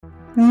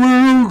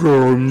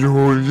Welcome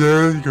to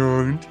this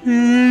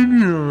continued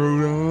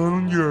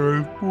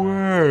Longer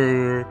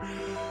Play.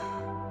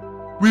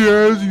 We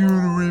ask you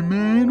to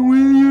remain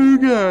with your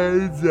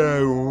guides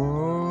at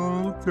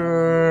all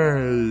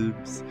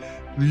times.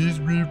 Please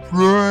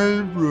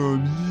refrain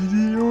from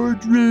eating or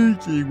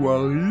drinking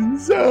while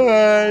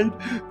inside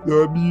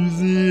the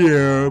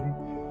museum.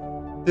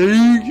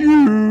 Thank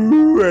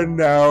you, and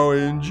now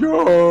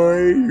enjoy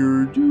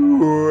your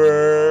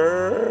tour.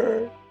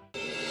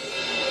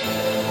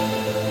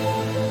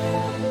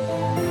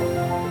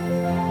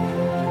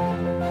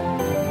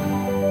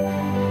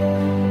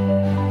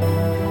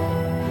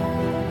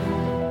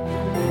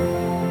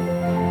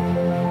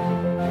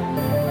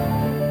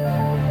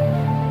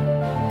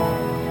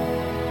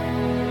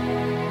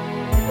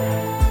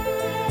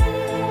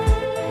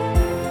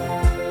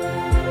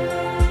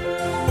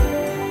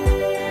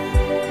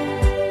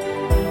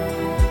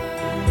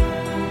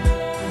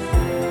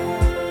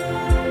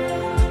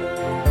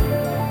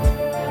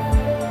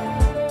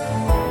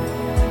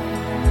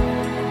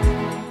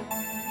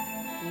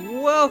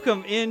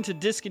 Welcome into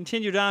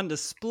Discontinued on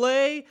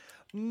Display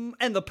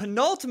and the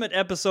penultimate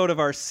episode of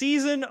our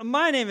season.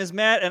 My name is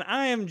Matt, and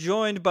I am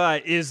joined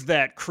by, is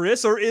that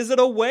Chris or is it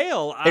a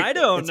whale? I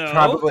don't know.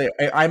 Probably.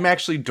 I'm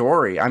actually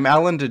Dory. I'm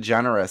Ellen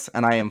DeGeneres,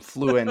 and I am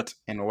fluent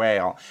in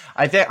whale.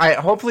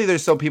 Hopefully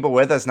there's still people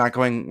with us not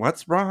going,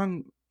 what's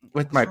wrong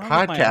with my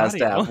podcast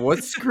app?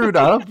 What's screwed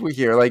up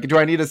here? Like, do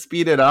I need to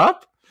speed it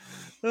up?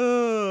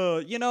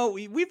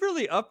 We've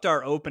really upped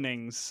our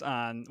openings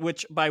on,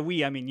 which by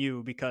we, I mean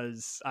you,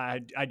 because I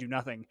do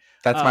nothing.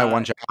 That's my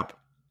one job.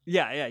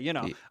 Yeah, you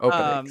know. The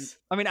openings.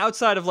 I mean,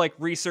 outside of like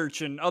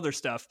research and other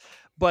stuff,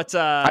 but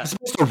I'm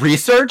supposed to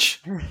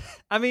research?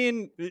 I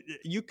mean,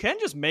 you can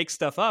just make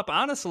stuff up.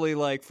 Honestly,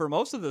 like for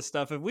most of this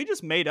stuff, if we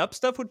just made up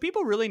stuff, would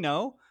people really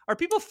know? Are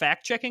people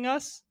fact checking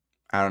us?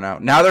 I don't know.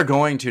 Now they're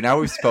going to. Now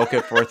we've spoke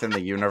it forth in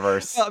the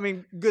universe. Well, I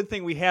mean, good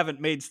thing we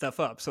haven't made stuff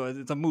up, so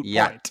it's a moot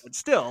point. But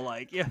still,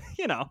 like, yeah,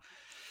 you know.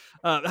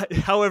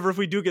 However, if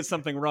we do get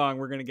something wrong,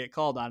 we're going to get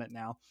called on it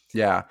now.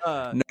 Yeah.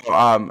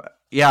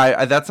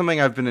 That's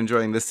something I've been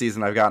enjoying this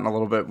season. I've gotten a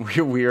little bit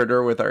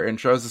weirder with our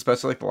intros,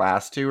 especially like the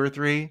last 2 or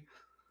 3.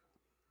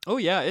 Oh,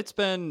 yeah.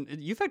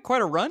 You've had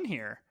quite a run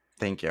here.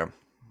 Thank you.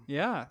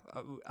 Yeah,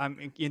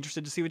 I'm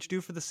interested to see what you do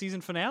for the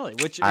season finale,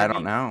 which I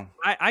don't know.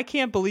 I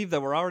can't believe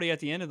that we're already at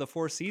the end of the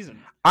 4th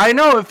season. I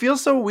know, it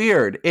feels so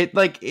weird. I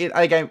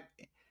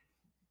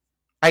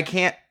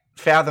can't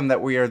fathom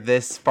that we are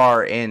this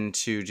far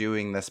into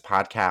doing this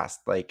podcast.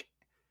 Like,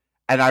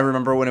 and I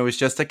remember when it was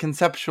just a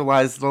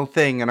conceptualized little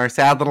thing in our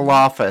sad little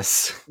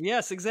office.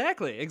 Yes,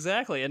 exactly.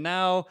 And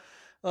now,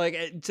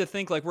 like, to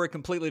think like we're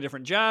completely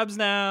different jobs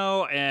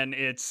now, and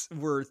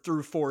we're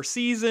through 4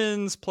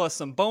 seasons plus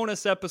some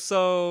bonus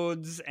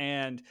episodes,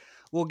 and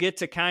we'll get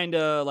to kind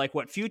of like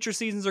what future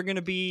seasons are going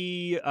to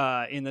be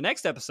in the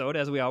next episode,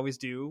 as we always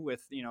do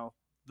with, you know,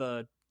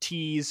 the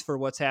tease for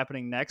what's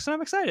happening next. And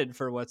I'm excited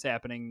for what's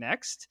happening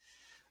next.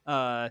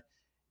 And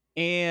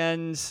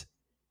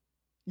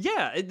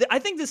yeah, I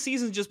think this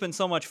season's just been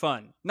so much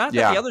fun. Not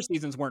that the other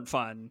seasons weren't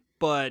fun,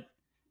 but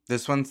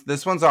this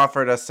one's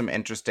offered us some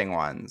interesting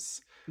ones.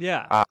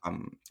 Yeah.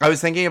 I was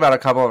thinking about a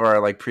couple of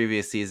our like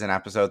previous season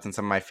episodes and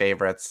some of my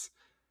favorites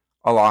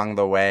along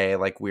the way,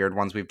 like weird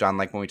ones we've done,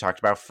 like when we talked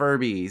about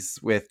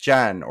Furbies with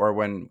Jen, or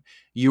when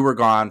you were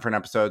gone for an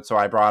episode, so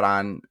I brought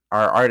on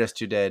our artist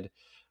who did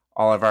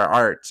all of our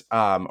art.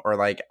 Or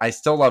like I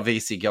still love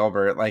AC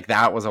Gilbert. Like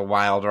that was a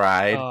wild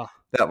ride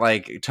that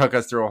like took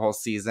us through a whole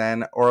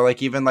season. Or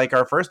like even like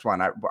our first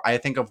one, I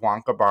think of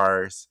Wonka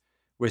Bars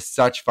with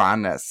such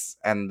fondness,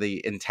 and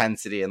the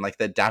intensity and like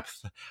the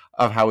depth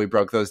of how we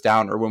broke those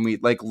down. Or when we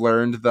like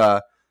learned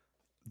the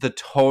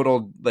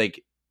total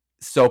like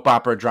soap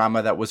opera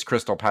drama that was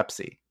Crystal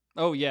Pepsi.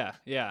 Oh yeah.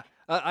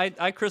 I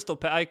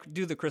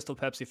do the Crystal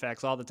Pepsi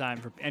facts all the time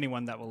for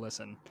anyone that will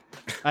listen.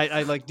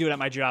 I like do it at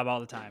my job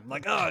all the time.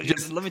 Like,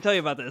 let me tell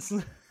you about this.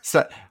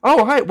 So,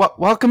 hi,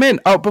 welcome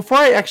in. Oh, before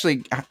I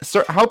actually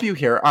help you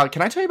here,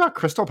 can I tell you about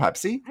Crystal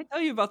Pepsi? I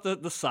tell you about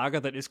the saga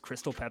that is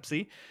Crystal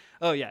Pepsi.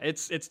 Oh yeah,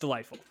 it's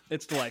delightful.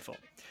 It's delightful.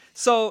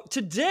 So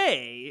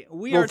today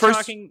we are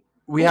talking.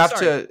 We have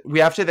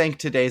to thank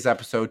today's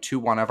episode to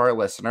one of our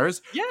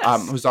listeners,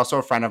 yes, who's also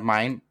a friend of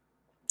mine,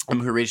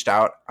 who reached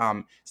out.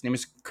 His name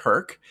is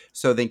Kirk.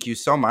 So thank you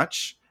so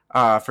much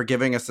for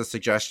giving us a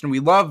suggestion. We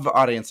love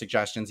audience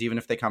suggestions, even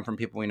if they come from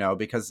people we know,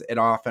 because it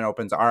often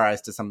opens our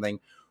eyes to something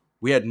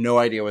we had no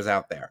idea was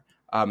out there.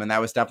 And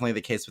that was definitely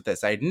the case with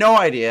this. I had no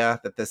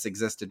idea that this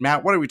existed.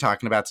 Matt, what are we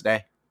talking about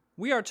today?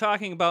 We are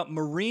talking about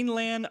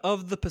Marineland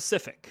of the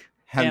Pacific.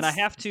 And I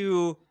have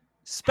to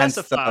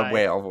specify. Hence the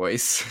whale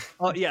voice.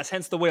 Oh, yes,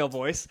 hence the whale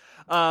voice.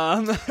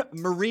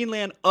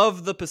 Marineland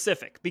of the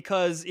Pacific.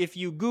 Because if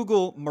you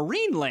Google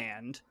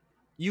Marineland,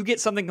 you get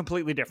something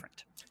completely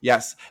different.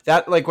 Yes.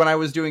 That, like, when I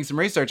was doing some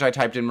research, I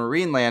typed in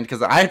Marineland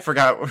because I had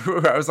forgot.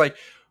 I was like,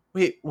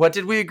 wait, what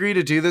did we agree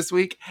to do this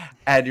week?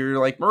 And you're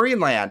like,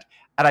 Marineland.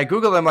 And I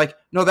Googled it, I'm like,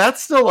 no,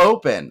 that's still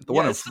open. The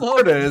one in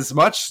Florida is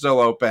still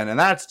open, and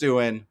that's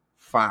doing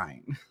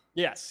fine.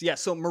 Yes.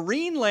 So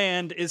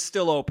Marineland is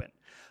still open,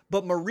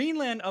 but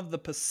Marineland of the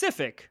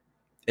Pacific,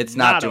 It's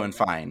not doing open.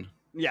 fine.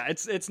 Yeah,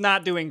 it's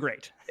not doing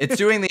great. It's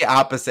doing the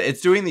opposite. It's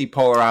doing the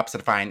polar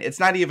opposite of fine. It's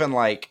not even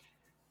like,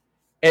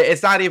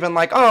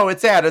 oh,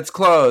 it's sad, it's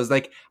closed.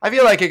 Like, I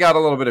feel like it got a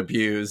little bit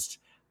abused.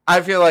 I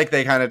feel like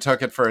they kind of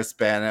took it for a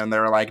spin, and they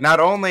were like, not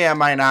only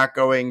am I not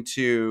going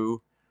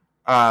to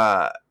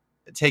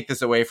take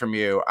this away from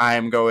you,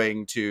 I'm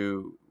going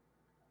to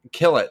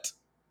kill it.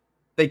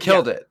 They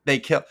killed it. They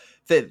killed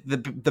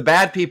the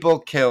bad people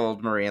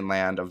killed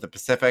Marineland of the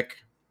Pacific.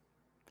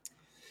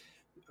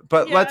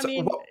 But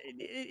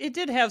it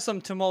did have some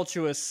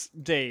tumultuous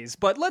days.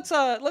 But let's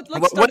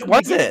what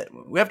was it?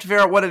 We have to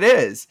figure out what it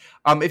is.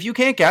 If you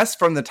can't guess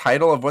from the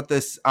title of what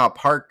this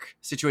park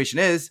situation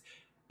is,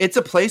 it's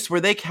a place where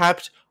they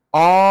kept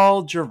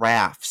all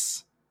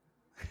giraffes.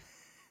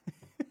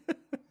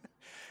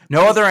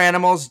 No other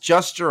animals,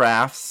 just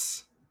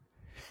giraffes.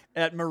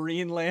 At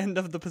Marineland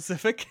of the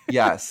Pacific?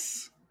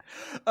 Yes.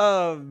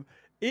 No,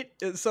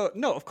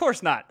 of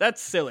course not.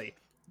 That's silly.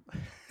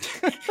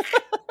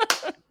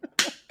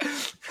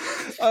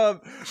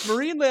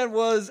 Marineland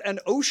was an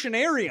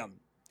oceanarium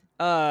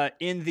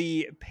in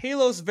the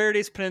Palos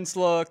Verdes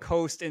Peninsula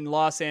coast in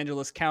Los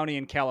Angeles County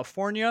in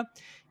California.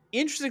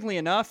 Interestingly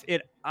enough,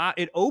 it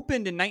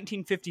opened in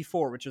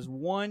 1954, which is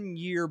 1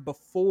 year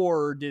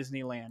before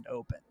Disneyland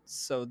opens.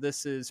 So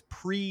this is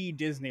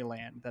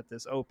pre-Disneyland that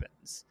this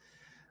opens.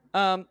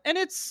 And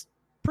it's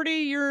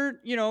pretty,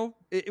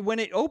 when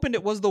it opened,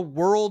 it was the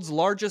world's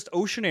largest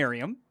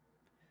oceanarium.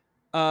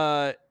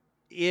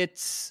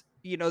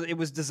 It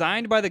was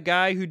designed by the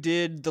guy who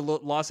did the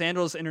Los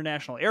Angeles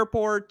International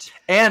Airport.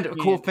 And a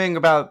cool thing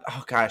about,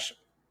 oh gosh,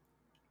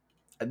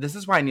 this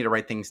is why I need to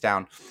write things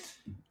down.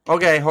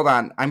 Okay, hold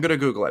on. I'm going to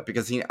Google it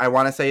because I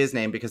want to say his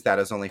name because that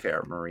is only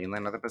fair.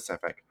 Marineland of the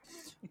Pacific.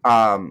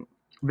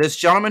 This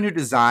gentleman who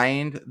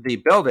designed the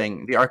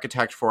building, the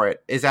architect for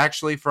it, is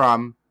actually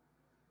from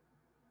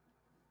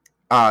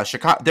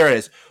Chicago. There it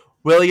is.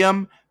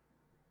 William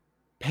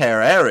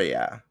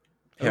Pereira.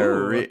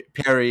 Pereira?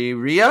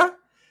 Pereira.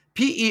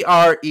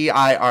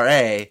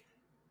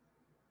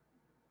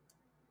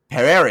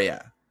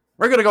 Pereira.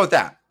 We're going to go with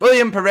that.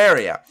 William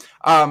Pereira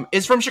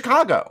is from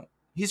Chicago.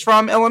 He's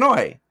from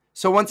Illinois.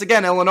 So once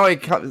again, Illinois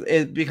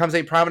it becomes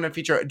a prominent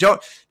feature.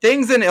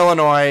 Things in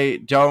Illinois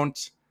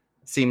don't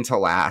seem to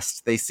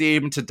last. They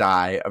seem to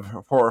die of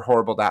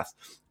horrible death.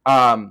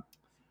 Well,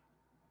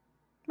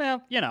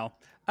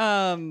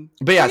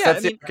 But yes,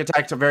 that's the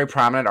architect, a very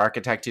prominent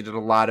architect. He did a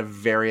lot of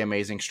very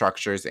amazing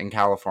structures in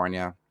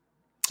California.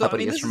 So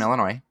but he's from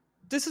Illinois.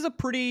 This is a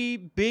pretty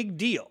big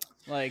deal.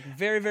 Like,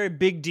 very, very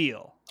big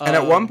deal. And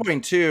at one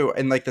point, too,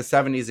 in like the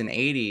 70s and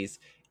 80s,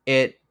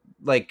 it,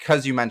 like,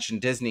 because you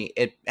mentioned Disney,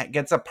 it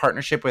gets a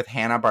partnership with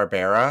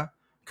Hanna-Barbera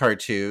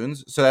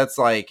cartoons. So that's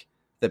like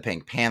the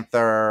Pink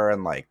Panther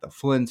and like the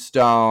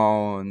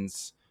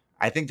Flintstones.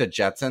 I think the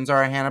Jetsons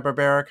are a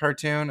Hanna-Barbera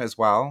cartoon as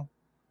well.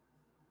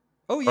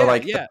 Oh, yeah,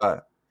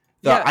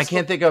 I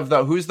can't think of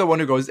who's the one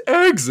who goes,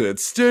 exit,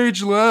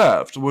 stage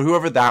left. Well,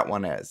 whoever that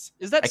one is.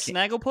 Is that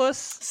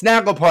Snagglepuss?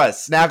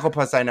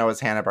 Snagglepuss, I know, is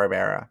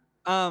Hanna-Barbera.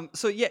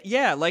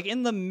 Like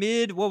in the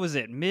mid 70s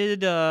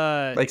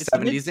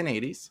and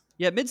 80s.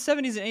 Yeah, mid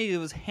 70s and 80s, it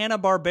was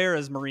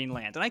Hanna-Barbera's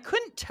Marineland. And I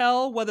couldn't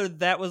tell whether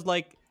that was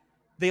like,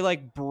 they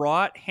like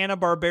brought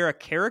Hanna-Barbera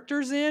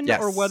characters in,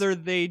 or whether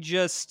they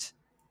just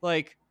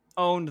like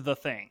owned the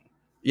thing.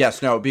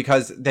 Yes, no,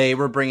 because they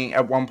were bringing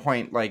at one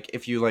point, like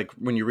if you like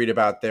when you read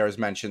about there's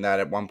mention that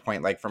at one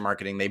point, like for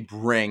marketing, they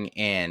bring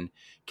in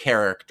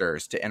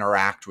characters to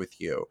interact with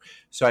you.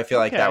 So I feel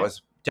like that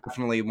was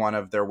definitely one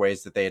of their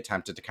ways that they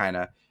attempted to kind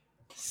of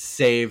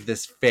save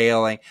this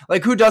failing.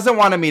 Like, who doesn't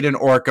want to meet an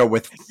orca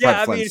with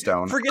Fred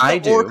Flintstone?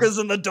 Forget the orcas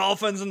and the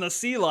dolphins and the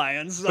sea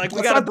lions. Like,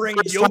 we got to bring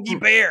Yogi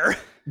Bear.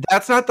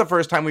 That's not the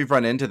first time we've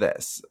run into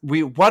this.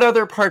 What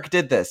other park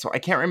did this? I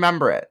can't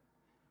remember it.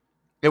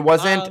 It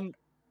wasn't.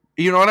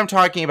 You know what I'm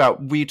talking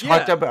about? We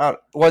talked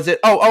about. Was it?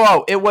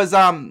 Oh! It was.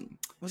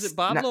 Was it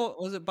Boblo?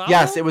 Was it Boblo?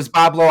 Yes, it was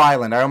Boblo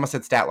Island. I almost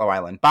said Statlow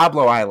Island.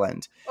 Boblo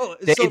Island. Oh,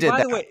 by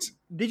the way,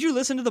 did you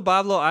listen to the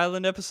Boblo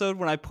Island episode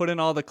when I put in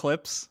all the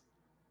clips?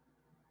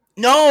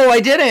 No,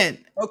 I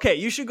didn't. Okay,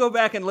 you should go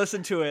back and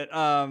listen to it.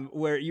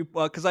 Where you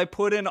because I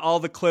put in all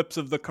the clips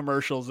of the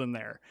commercials in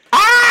there.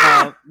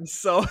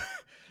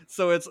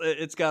 So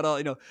it's got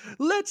all,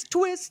 let's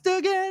twist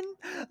again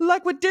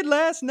like we did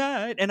last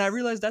night. And I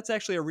realized that's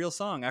actually a real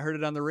song. I heard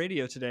it on the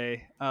radio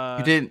today.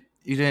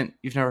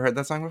 You've never heard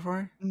that song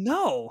before?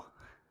 No.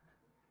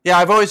 Yeah,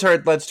 I've always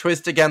heard let's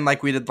twist again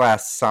like we did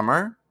last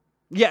summer.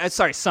 Yeah,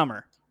 sorry,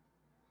 summer.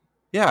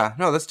 Yeah,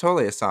 no, that's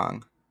totally a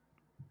song.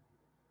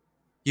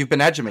 You've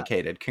been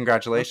educated.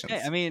 Congratulations.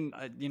 Okay, I mean,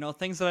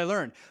 things that I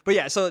learned. But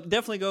yeah, so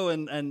definitely go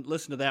and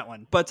listen to that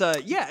one. But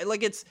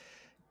like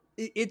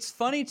it's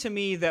funny to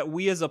me that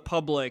we as a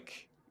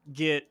public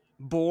get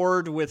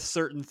bored with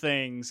certain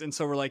things, and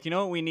so we're like, you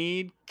know what we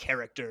need?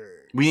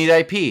 Characters. We need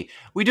IP.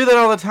 We do that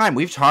all the time.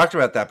 We've talked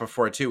about that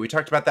before too. We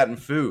talked about that in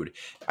food.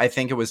 I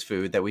think it was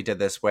food that we did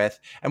this with,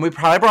 and we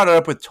probably brought it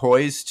up with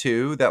toys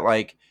too. That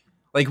like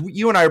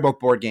you and I are both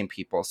board game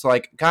people. So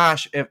like,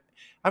 gosh, if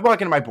I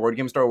walk into my board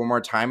game store one more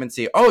time and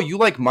see, oh, you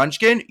like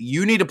Munchkin?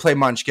 You need to play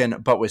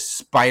Munchkin, but with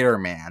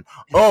Spider-Man.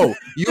 Oh,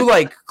 you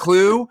like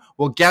Clue?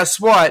 Well, guess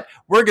what?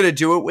 We're going to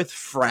do it with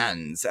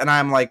friends. And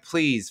I'm like,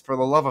 please, for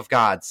the love of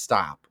God,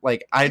 stop.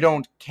 Like, I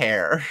don't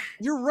care.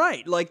 You're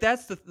right. Like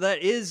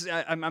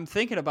I'm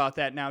thinking about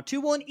that now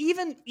too. Well, and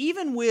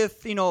even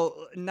with,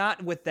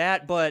 not with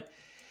that, but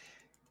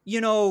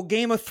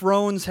Game of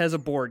Thrones has a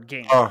board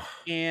game,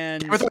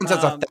 and Game of Thrones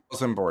has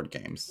 1,000 board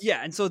games.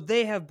 Yeah, and so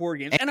they have board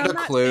games, and a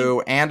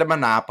Clue, and a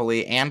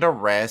Monopoly, and a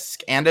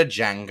Risk, and a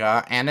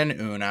Jenga, and an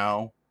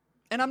Uno.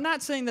 And I'm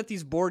not saying that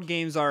these board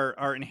games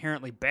are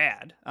inherently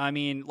bad. I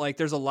mean, like,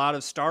 there's a lot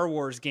of Star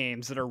Wars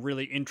games that are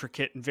really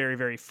intricate and very,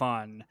 very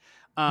fun.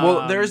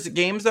 Well, there's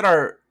games that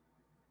are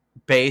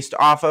based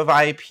off of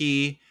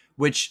IP,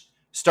 which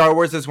Star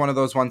Wars is one of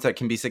those ones that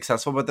can be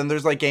successful. But then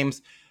there's like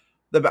games.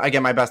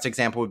 Again, my best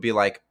example would be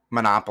like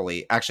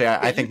Monopoly. Actually,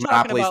 I think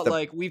Monopoly is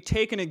like we've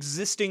taken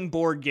existing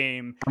board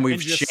game and we've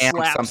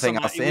jammed something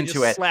else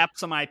into it. Slap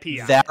some IP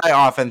on that it. I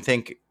often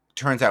think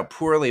turns out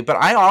poorly, but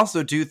I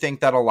also do think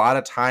that a lot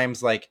of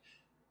times, like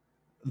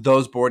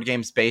those board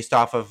games based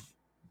off of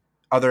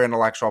other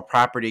intellectual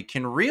property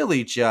can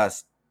really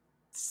just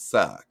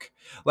suck.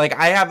 Like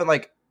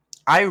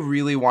I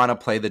really want to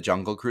play the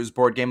Jungle Cruise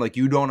board game. Like,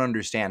 you don't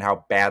understand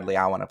how badly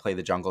I want to play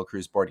the Jungle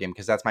Cruise board game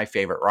because that's my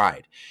favorite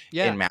ride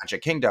in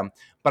Magic Kingdom.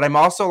 But I'm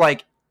also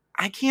like,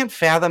 I can't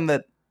fathom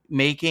that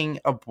making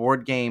a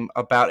board game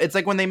about, it's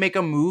like when they make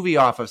a movie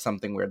off of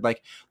something weird.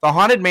 Like the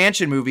Haunted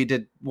Mansion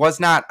movie was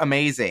not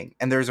amazing,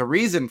 and there's a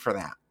reason for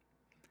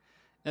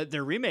that.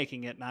 They're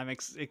remaking it, and I'm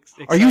excited.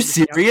 Are you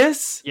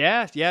serious?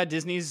 Yeah.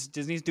 Disney's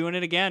doing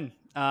it again,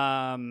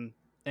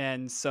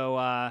 and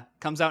so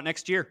comes out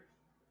next year.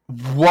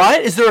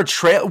 What is there a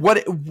trail?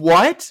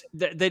 What?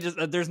 They just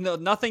there's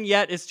nothing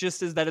yet. It's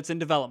just that it's in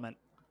development.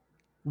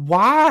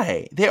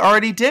 Why? They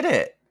already did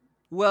it.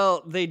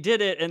 Well, they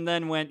did it and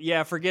then went,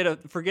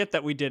 forget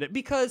that we did it,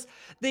 because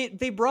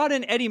they brought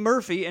in Eddie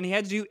Murphy and he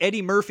had to do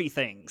Eddie Murphy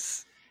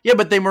things. Yeah,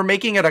 but they were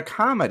making it a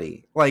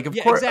comedy. Like, of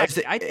course,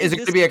 exactly. Is it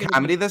going to be a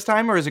comedy this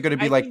time, or is it going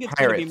to be like Pirates? It's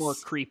going to be more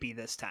creepy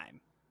this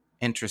time.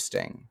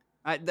 Interesting.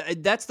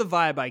 That's the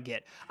vibe I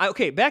get.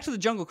 Okay, back to the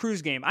Jungle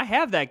Cruise game. I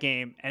have that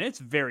game, and it's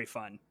very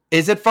fun.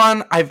 Is it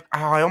fun? I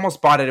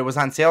almost bought it. It was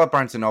on sale at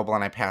Barnes & Noble,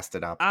 and I passed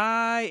it up.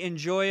 I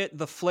enjoy it.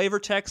 The flavor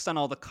text on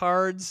all the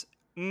cards,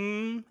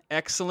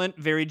 excellent.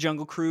 Very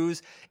Jungle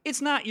Cruise.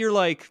 It's not your,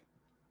 like,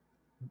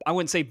 I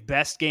wouldn't say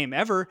best game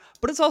ever,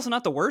 but it's also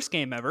not the worst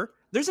game ever.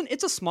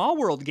 It's a small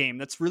world game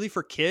that's really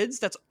for kids.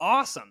 That's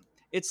awesome.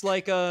 It's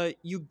like I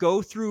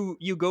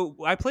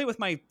play with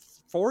my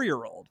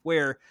 4-year-old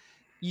where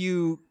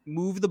you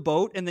move the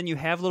boat and then you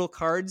have little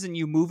cards and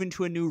you move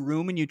into a new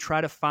room and you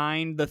try to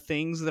find the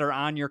things that are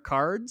on your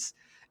cards.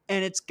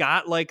 And it's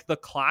got like the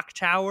clock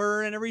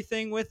tower and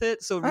everything with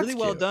it. So really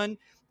well done.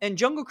 And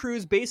Jungle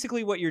Cruise,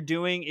 basically what you're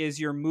doing is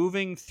you're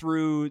moving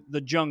through the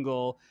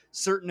jungle.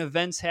 Certain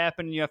events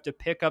happen. You have to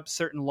pick up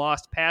certain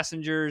lost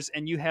passengers,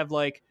 and you have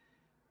like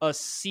a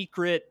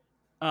secret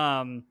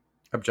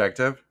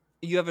objective.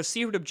 You have a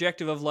secret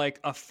objective of like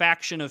a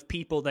faction of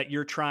people that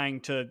you're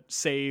trying to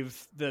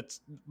save that's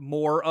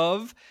more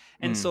of.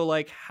 And so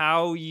like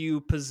how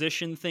you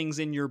position things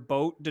in your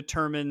boat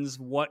determines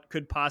what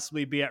could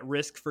possibly be at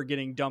risk for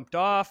getting dumped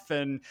off.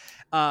 And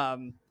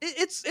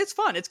it's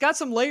fun. It's got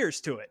some layers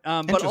to it,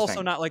 but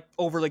also not like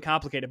overly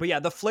complicated. But yeah,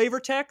 the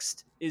flavor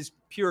text is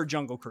pure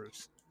Jungle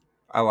Cruise.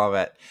 I love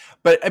it.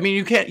 But I mean,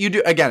 you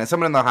do, again, as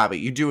someone in the hobby,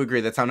 you do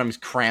agree that sometimes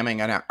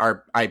cramming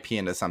our IP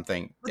into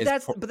something is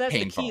painful.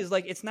 The key is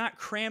like, it's not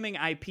cramming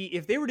IP.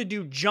 If they were to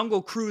do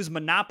Jungle Cruise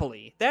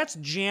Monopoly, that's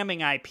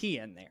jamming IP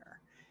in there.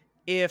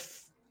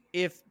 If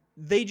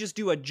they just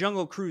do a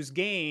Jungle Cruise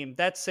game,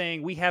 that's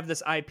saying we have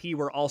this IP,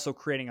 we're also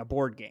creating a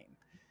board game.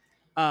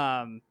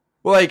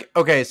 Well, like,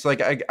 okay, so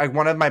like I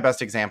one of my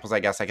best examples I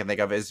guess I can think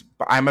of is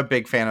I'm a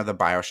big fan of the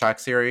BioShock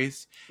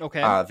series,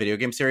 video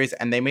game series,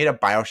 and they made a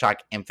BioShock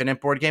Infinite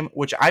board game,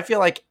 which I feel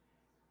like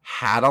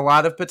had a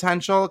lot of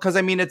potential because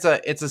I mean it's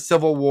a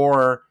civil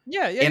war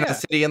in a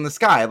city in the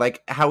sky.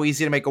 Like, how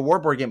easy to make a war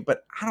board game,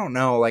 but I don't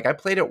know. Like, I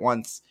played it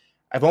once.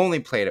 I've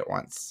only played it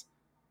once,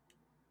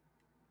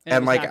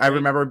 and like I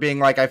remember being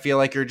like, I feel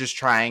like you're just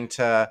trying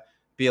to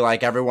be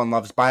like, everyone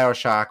loves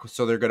BioShock,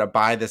 so they're going to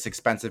buy this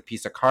expensive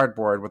piece of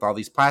cardboard with all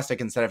these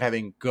plastic instead of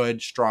having good,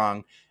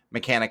 strong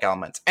mechanic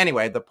elements.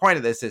 Anyway, the point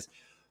of this is,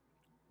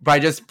 by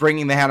just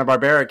bringing the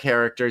Hanna-Barbera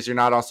characters, you're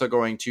not also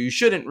you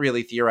shouldn't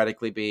really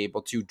theoretically be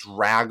able to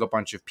drag a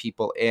bunch of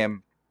people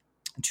in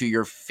to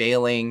your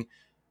failing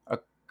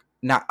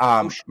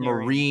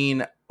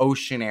marine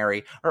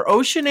oceanary. Are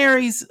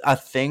oceanaries a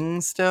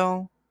thing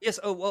still? Yes.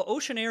 Oh, well,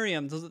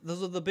 Oceanarium,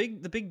 those are the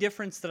big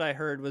difference that I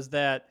heard was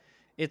that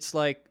it's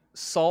like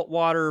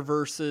saltwater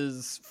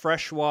versus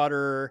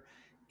freshwater,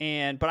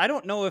 but I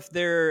don't know if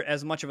they're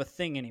as much of a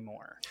thing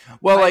anymore.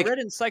 Well, I like, read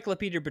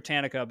Encyclopedia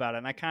Britannica about it,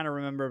 and I kind of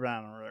remember, but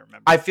I don't really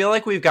remember. I feel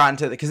like we've gotten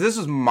to because this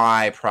was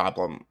my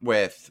problem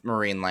with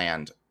Marine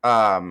Land.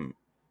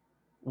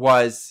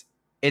 Was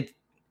it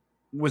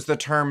was the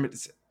term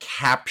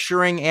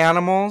capturing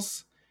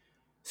animals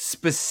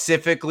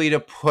specifically to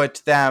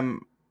put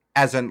them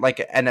as an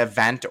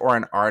event or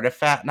an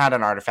artifact, not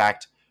an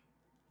artifact,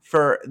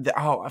 for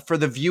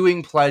the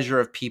viewing pleasure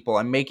of people,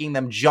 and making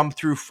them jump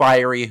through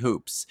fiery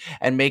hoops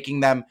and making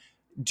them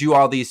do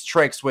all these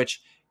tricks,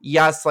 which,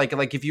 yes, like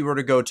if you were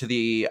to go to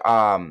the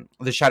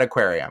Shed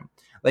Aquarium,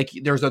 like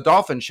there's a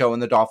dolphin show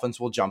and the dolphins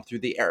will jump through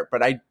the air,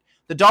 but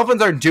the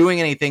dolphins aren't doing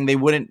anything they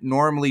wouldn't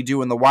normally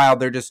do in the wild.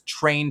 They're just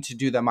trained to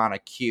do them on a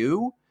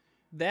cue.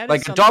 That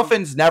like a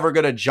dolphin's never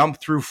going to jump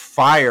through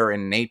fire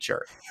in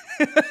nature.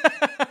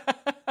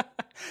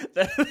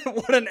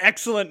 What an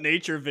excellent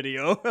nature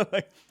video.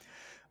 Like,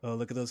 oh,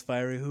 look at those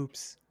fiery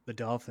hoops. The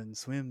dolphin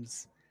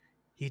swims.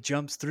 He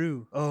jumps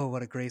through. Oh,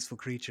 what a graceful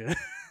creature.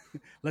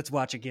 Let's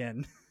watch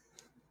again.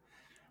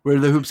 Where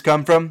do the hoops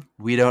come from?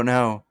 We don't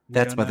know.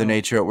 That's Mother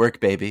Nature at work,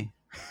 baby.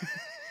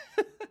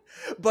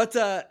 But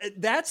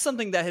that's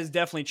something that has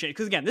definitely changed.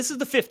 Because, again, this is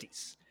the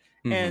 50s.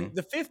 Mm-hmm. And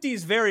the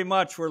 50s very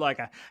much were like,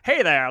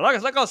 hey there,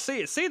 let's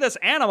see this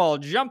animal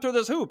jump through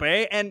this hoop,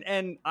 eh?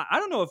 And I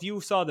don't know if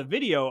you saw the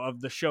video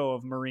of the show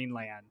of Marine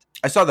Land.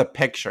 I saw the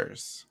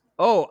pictures.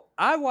 Oh,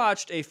 I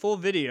watched a full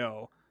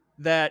video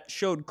that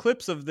showed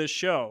clips of this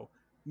show.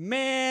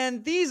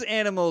 Man, these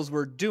animals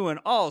were doing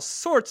all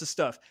sorts of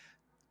stuff.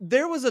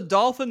 There was a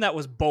dolphin that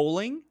was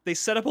bowling. They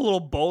set up a little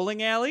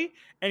bowling alley,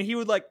 and he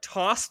would like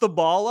toss the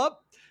ball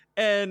up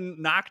and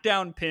knock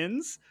down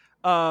pins.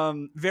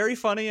 Very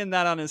funny in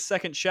that on his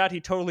second shot, he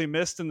totally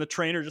missed, and the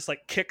trainer just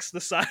like kicks the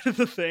side of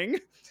the thing.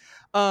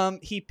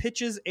 He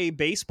pitches a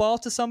baseball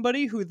to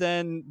somebody who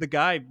then the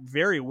guy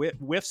very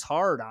whiffs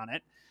hard on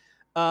it.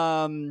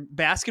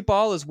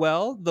 Basketball as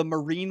well. The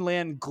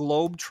Marineland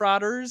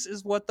Globetrotters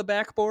is what the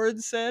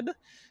backboard said.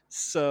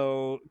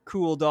 So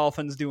cool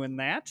dolphins doing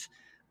that.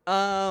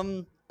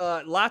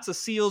 Lots of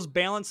seals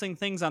balancing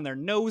things on their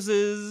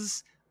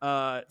noses.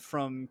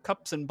 From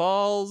cups and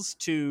balls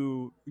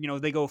to,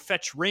 they go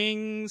fetch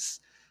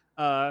rings.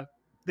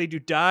 They do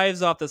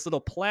dives off this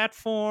little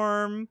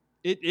platform.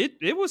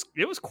 It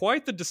was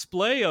quite the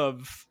display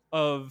of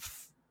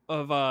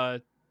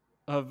a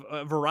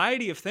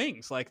variety of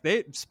things. Like,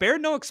 they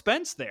spared no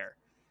expense there.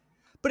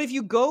 But if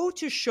you go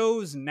to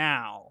shows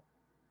now,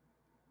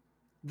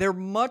 they're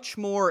much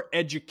more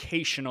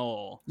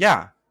educational.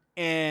 Yeah.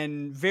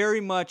 And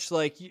very much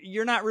like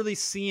you're not really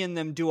seeing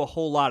them do a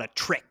whole lot of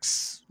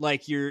tricks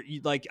like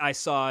like I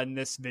saw in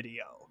this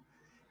video.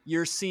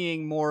 You're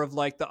seeing more of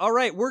like all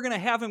right, we're going to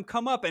have him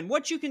come up, and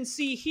what you can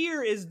see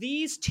here is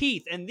these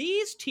teeth, and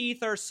these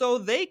teeth are so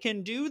they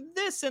can do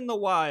this in the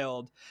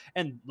wild,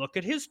 and look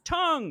at his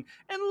tongue,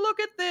 and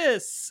look at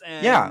this.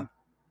 And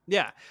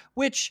yeah,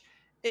 which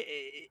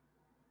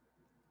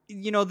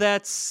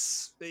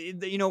that's,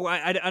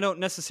 I don't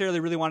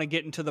necessarily really want to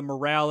get into the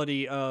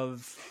morality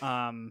of,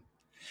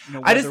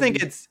 I just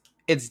think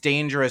it's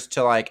dangerous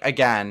to, like,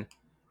 again,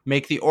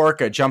 make the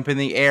orca jump in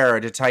the air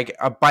to take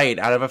a bite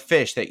out of a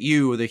fish that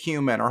you, the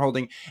human, are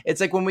holding.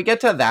 It's like when we get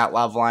to that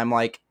level, I'm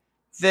like,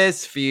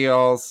 this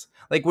feels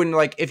like when,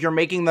 like, if you're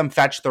making them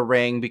fetch the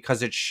ring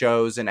because it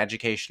shows an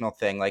educational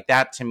thing, like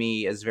that to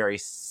me is very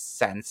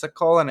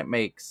sensical, and it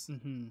makes,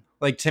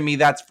 like, to me,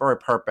 that's for a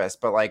purpose.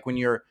 But like when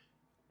you're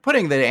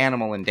putting the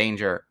animal in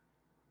danger,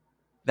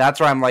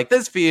 that's where I'm like,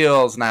 this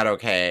feels not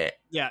okay.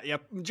 Yeah.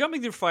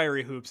 Jumping through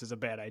fiery hoops is a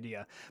bad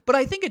idea. But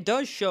I think it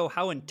does show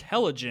how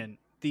intelligent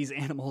these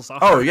animals are.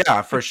 Oh,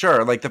 yeah, for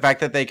sure. Like the fact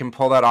that they can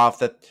pull that off,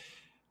 that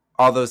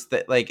all those,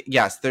 like,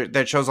 yes,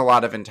 that shows a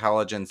lot of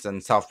intelligence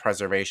and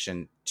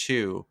self-preservation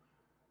too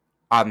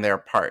on their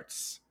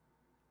parts.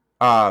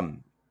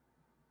 But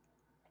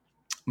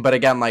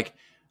again, like,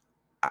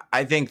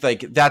 I think,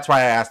 like, that's why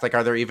I asked, like,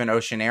 are there even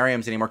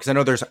oceanariums anymore? Because I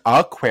know there's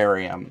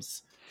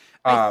aquariums.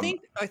 I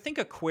think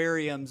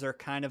aquariums are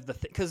kind of the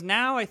thing, because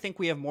now I think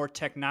we have more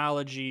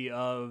technology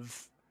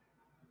of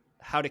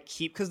how to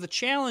keep, because the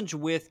challenge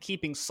with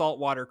keeping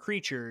saltwater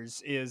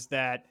creatures is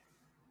that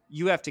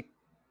you have to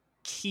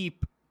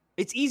keep,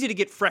 it's easy to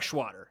get fresh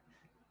water.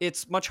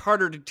 It's much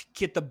harder to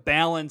get the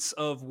balance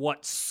of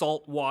what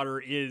salt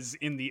water is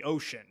in the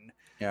ocean.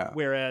 Yeah.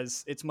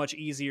 Whereas it's much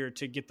easier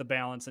to get the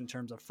balance in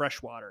terms of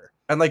fresh water.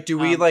 And like, do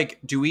we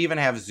even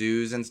have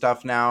zoos and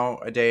stuff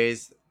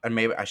nowadays? And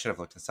maybe I should have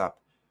looked this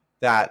up,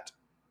 that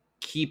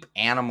keep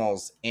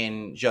animals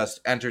in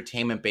just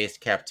entertainment-based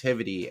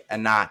captivity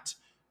and not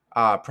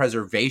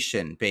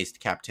preservation-based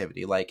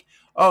captivity. Like,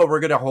 oh,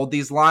 we're going to hold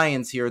these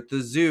lions here at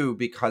the zoo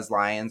because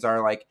lions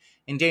are, like,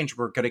 in danger.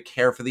 We're going to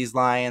care for these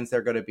lions.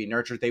 They're going to be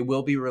nurtured. They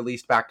will be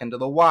released back into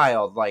the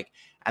wild. Like,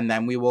 and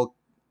then we will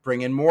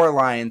bring in more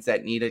lions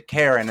that needed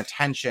care and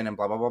attention and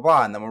blah, blah, blah,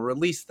 blah. And then we'll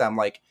release them.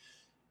 Like,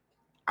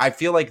 I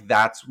feel like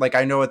that's, like,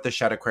 I know at the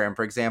Shed Aquarium,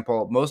 for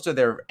example, most of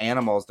their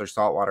animals, their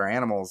saltwater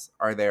animals,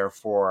 are there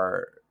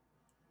for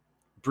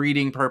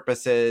breeding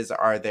purposes?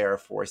 Are there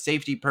for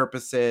safety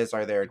purposes?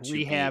 Are there to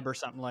rehab be or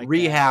something like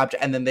rehabbed?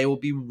 And then they will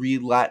be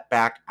re-let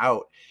back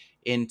out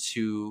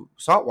into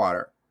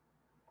saltwater.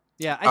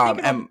 Yeah, I think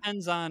it all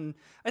depends on.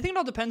 I think it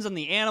all depends on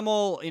the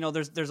animal. You know,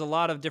 there's a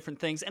lot of different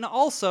things, and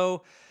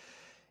also,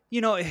 you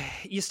know,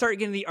 you start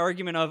getting the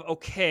argument of,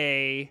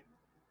 okay,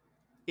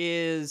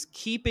 is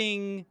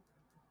keeping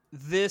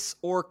this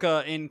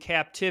orca in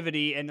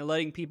captivity and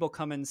letting people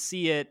come and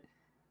see it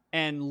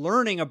and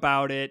learning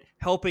about it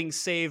helping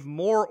save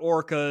more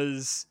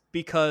orcas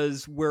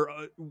because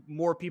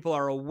more people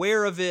are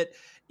aware of it.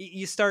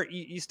 You start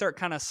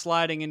kind of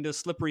sliding into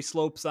slippery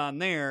slopes on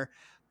there.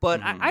 But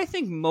I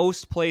think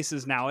most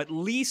places now, at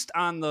least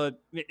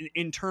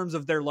in terms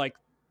of their like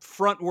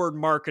frontward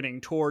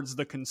marketing towards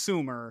the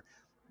consumer,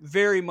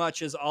 very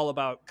much is all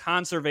about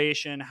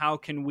conservation. How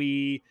can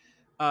we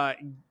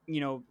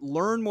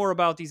learn more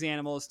about these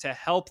animals to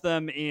help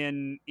them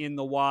in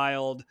the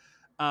wild,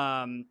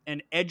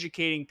 and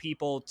educating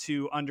people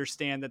to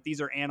understand that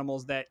these are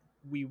animals that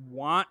we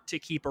want to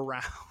keep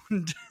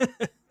around.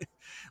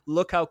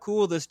 Look how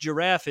cool this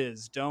giraffe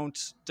is. Don't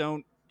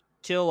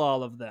kill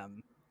all of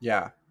them.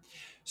 Yeah.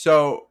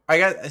 So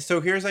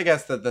here's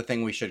the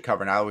thing we should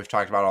cover now that we've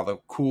talked about all the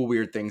cool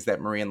weird things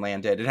that Marine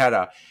Land did. It had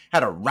a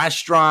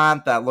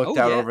restaurant that looked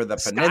out over the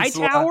peninsula.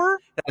 Sky Tower?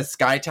 It had a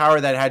sky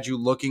tower that had you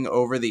looking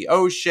over the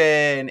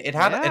ocean. It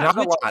had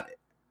a lot.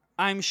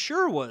 I'm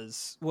sure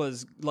was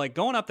like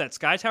going up that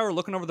sky tower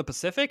looking over the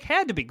Pacific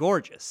had to be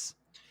gorgeous.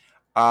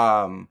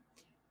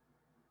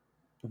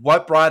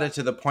 What brought it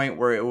to the point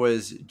where it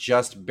was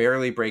just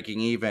barely breaking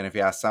even, if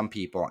you ask some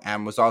people,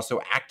 and was also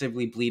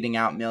actively bleeding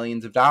out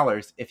millions of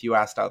dollars, if you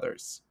asked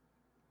others?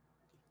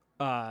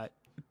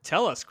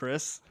 Tell us,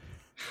 Chris.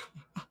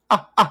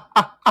 Don't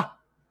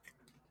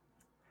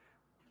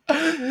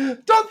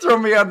throw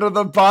me under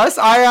the bus.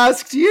 I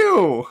asked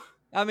you.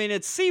 I mean,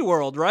 it's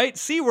SeaWorld, right?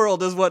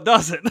 SeaWorld is what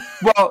does it.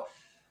 Well,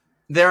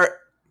 they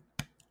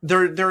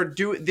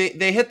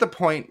hit the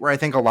point where I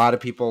think a lot of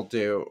people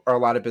do, or a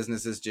lot of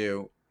businesses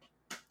do,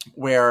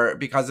 where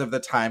because of the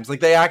times, like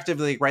they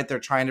actively, right, they're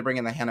trying to bring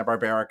in the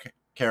Hanna-Barbera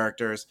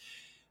characters.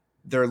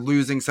 They're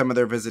losing some of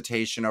their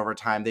visitation over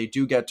time. They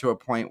do get to a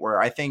point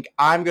where I think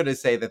I'm going to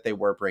say that they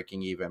were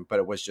breaking even, but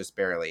it was just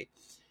barely.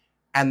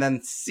 And then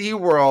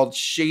SeaWorld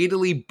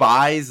shadily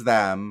buys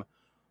them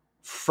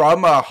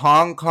from a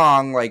Hong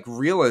Kong like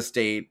real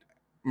estate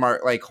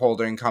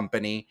holding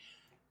company,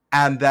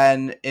 and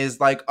then is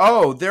like,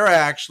 oh, they're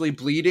actually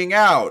bleeding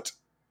out.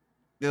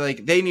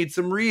 They need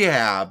some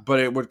rehab, but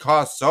it would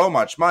cost so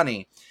much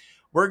money.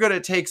 We're going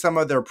to take some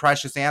of their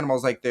precious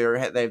animals, like they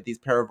have these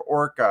pair of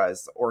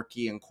orcas,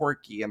 Orky and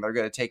Corky, and they're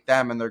going to take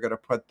them and they're going to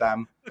put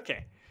them.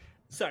 Okay.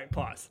 Sorry,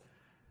 pause.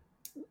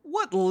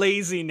 What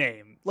lazy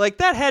name? Like,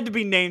 that had to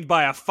be named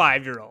by a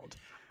 5-year-old.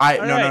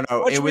 No.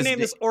 What should we name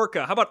this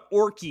orca? How about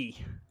Orky?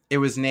 It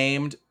was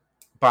named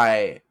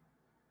by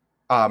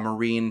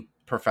marine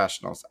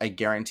professionals. I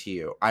guarantee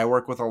you. I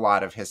work with a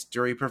lot of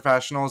history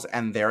professionals,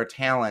 and their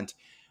talent,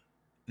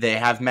 they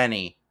have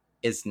many,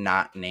 is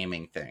not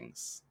naming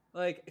things.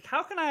 Like,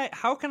 can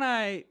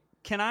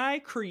I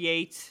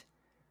create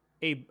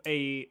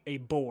a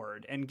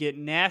board and get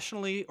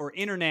nationally or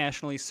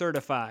internationally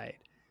certified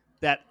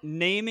that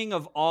naming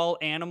of all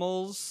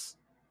animals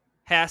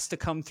has to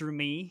come through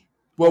me?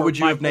 What would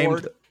you have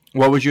named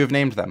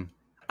them?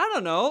 I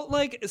don't know.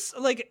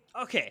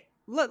 Okay.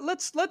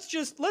 Let's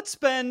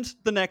spend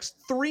the next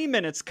 3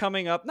 minutes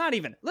coming up. Not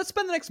even. Let's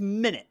spend the next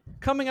minute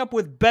coming up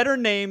with better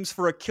names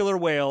for a killer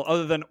whale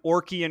other than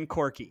Orky and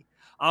Corky.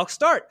 I'll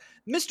start.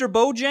 Mr.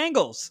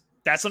 Bojangles.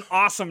 That's an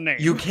awesome name.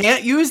 You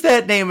can't use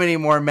that name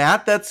anymore,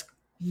 Matt. That's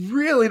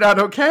really not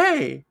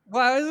okay.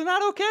 Why is it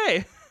not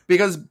okay?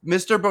 Because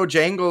Mr.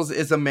 Bojangles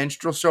is a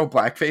minstrel show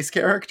blackface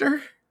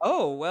character.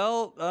 Oh,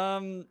 well,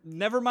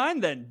 never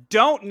mind then.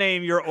 Don't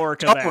name your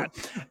orca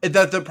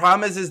that. The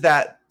problem is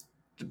that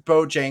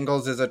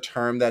Bojangles is a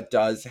term that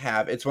does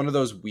have, it's one of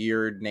those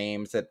weird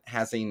names that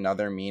has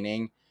another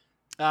meaning.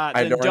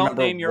 I don't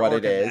remember name your what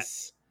it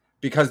is.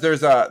 Because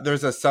there's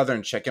a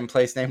southern chicken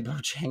place named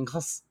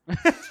Bojangles.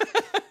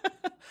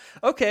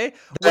 Okay.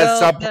 That's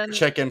sub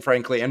chicken,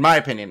 frankly, in my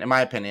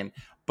opinion.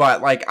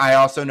 But like, I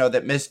also know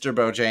that Mr.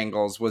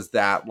 Bojangles was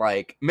that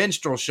like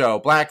minstrel show,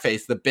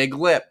 blackface, the big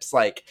lips,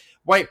 like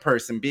white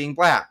person being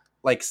black,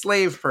 like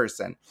slave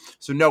person.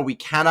 So no, we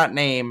cannot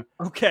name.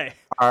 Okay.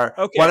 One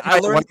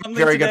of my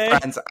very good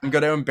friends. I'm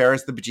going to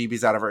embarrass the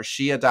bejeebies out of her.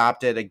 She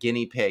adopted a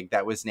guinea pig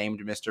that was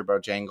named Mr.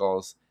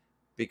 Bojangles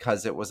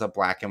because it was a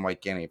black and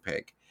white guinea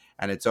pig,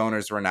 and its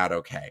owners were not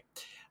okay.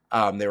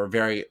 They were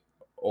very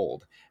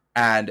old,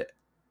 and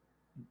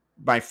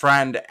my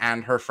friend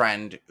and her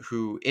friend,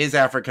 who is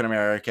African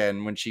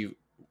American, when she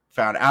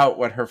found out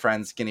what her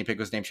friend's guinea pig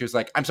was named, she was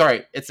like, "I'm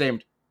sorry, it's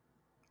named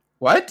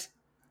what?"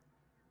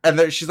 And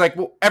then she's like,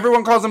 "Well,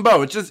 everyone calls him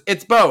Bo.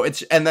 It's Bo."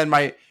 And then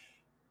my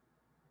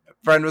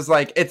friend was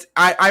like,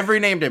 I've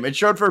renamed him. It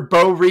showed for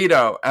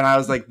Burrito. And I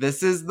was like,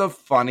 this is the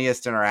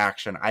funniest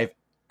interaction I've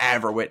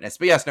ever witnessed.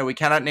 But yes, no, we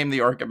cannot name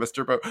the orca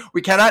Mr. Bo.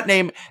 We cannot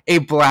name a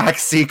black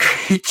sea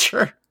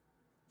creature.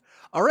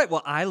 All right.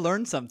 Well, I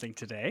learned something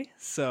today.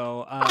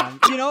 So,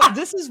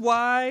 this is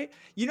why,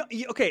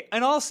 okay,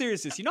 in all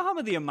seriousness, you know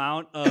how the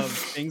amount of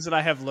things that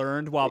I have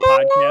learned while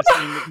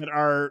podcasting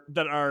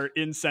that are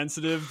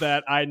insensitive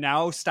that I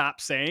now stop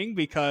saying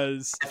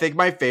because I think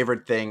my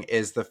favorite thing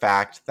is the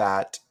fact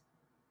that,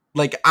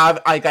 like,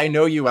 I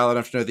know you well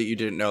enough to know that you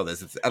didn't know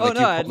this. It's like no,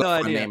 you I had pulled no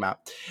that fun idea. name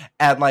out,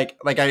 and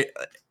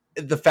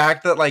the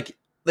fact that like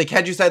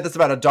had you said this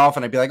about a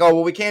dolphin, I'd be like, oh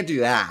well, we can't do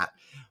that.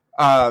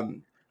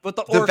 But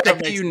the The orca fact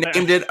that makes you it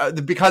named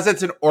it because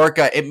it's an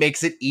orca, it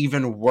makes it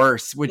even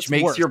worse, which It's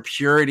makes worse. your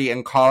purity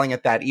in calling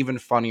it that even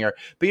funnier.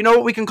 But you know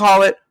what we can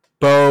call it?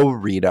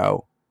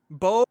 Burrito.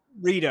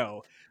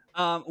 Burrito.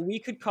 We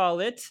could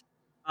call it.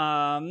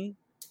 Let's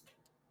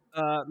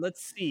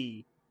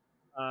see.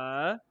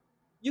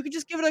 You could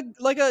just give it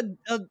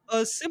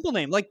a simple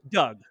name like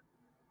Doug.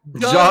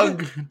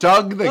 Doug the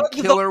Doug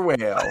killer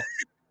whale. All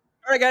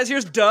right, guys.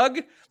 Here's Doug.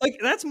 Like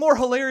that's more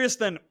hilarious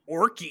than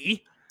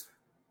Orky.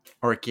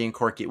 Orky and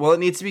Corky. Well, it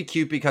needs to be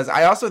cute because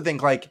I also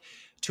think, like,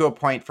 to a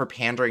point for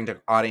pandering to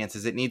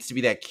audiences, it needs to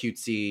be that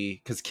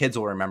cutesy because kids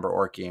will remember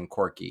Orky and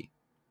Corky.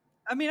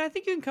 I mean, I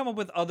think you can come up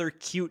with other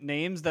cute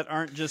names that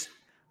aren't just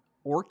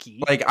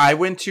Orky. Like, I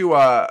went to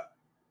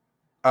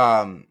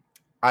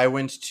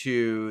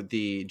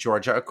the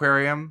Georgia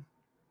Aquarium,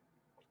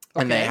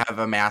 and they have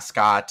a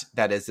mascot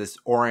that is this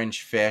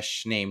orange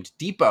fish named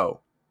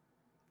Depot.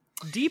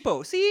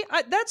 Depot. See,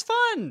 that's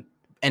fun.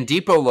 And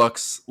Depot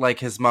looks like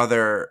his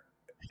mother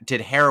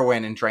did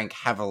heroin and drank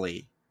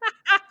heavily.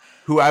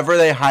 Whoever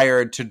they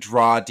hired to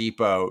draw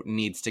Depot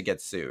needs to get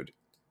sued.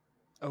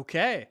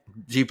 Okay.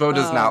 Depot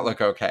does not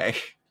look okay.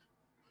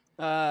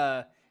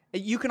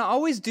 You can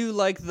always do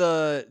like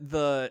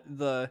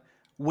the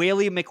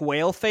Whaley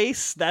McWhale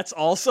face. That's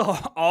also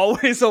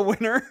always a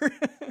winner.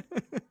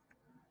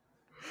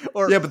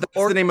 Yeah, but that's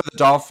the name of the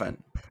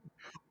dolphin.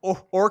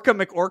 Orca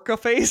McOrca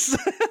face.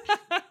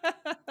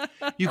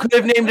 You could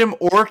have named him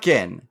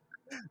Orkin.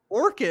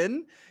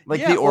 Orkin?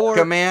 Like the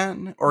Orca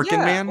Man? Orkin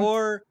Man?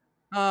 Or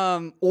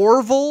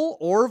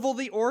Orville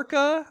the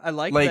Orca. I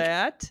like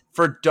that.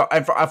 For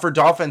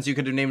dolphins, you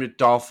could have named it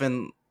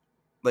Dolphin.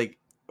 Like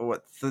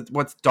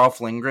what's Dolph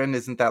Lundgren?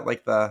 Isn't that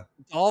like the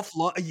Dolph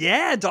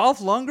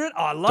Lundgren?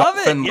 Oh, I love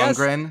Dolphin it. Yes.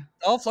 Lundgren.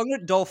 Dolph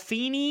Lundgren,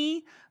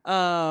 Dolphini.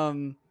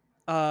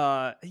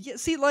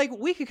 See, like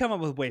we could come up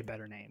with way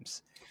better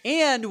names.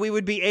 And we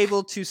would be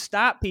able to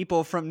stop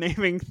people from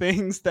naming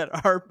things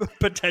that are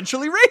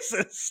potentially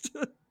racist.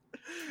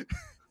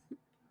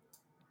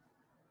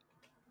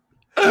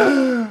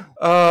 I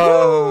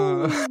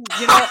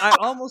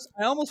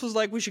almost was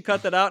like, we should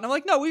cut that out. And I'm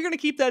like, no, we're going to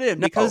keep that in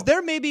because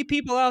there may be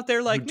people out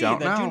there like me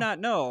that do not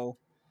know.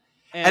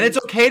 And it's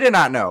okay to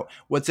not know.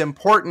 What's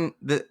important,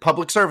 the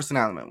public service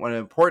announcement, what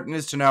important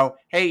is to know,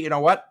 hey, you know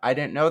what? I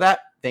didn't know that.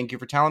 Thank you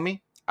for telling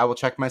me. I will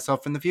check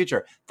myself in the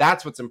future.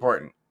 That's what's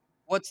important.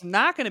 What's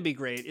not going to be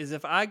great is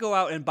if I go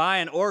out and buy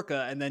an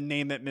orca and then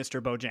name it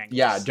Mr. Bojangles.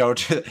 Yeah,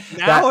 don't.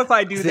 Now, if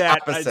I do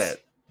that,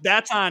 opposite.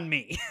 That's on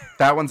me.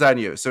 That one's on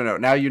you. So no,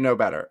 now you know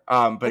better.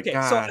 But okay,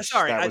 gosh,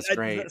 sorry, that was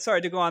great.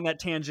 Sorry to go on that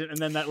tangent, and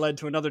then that led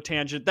to another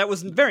tangent that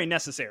was very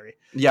necessary.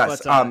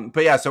 Yes,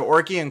 but yeah, so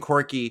Orky and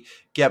Corky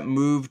get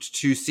moved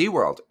to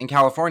SeaWorld in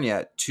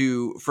California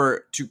to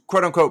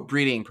quote unquote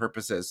breeding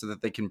purposes so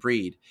that they can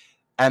breed.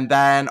 And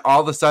then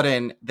all of a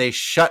sudden they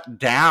shut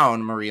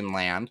down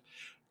Marineland,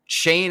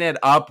 chain it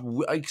up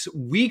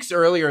weeks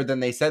earlier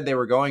than they said they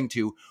were going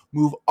to,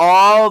 move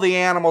all the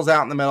animals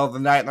out in the middle of the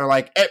night, and they're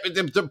like,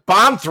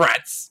 bomb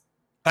threats.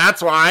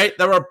 That's why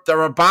there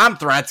were bomb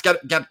threats.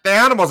 Get the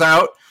animals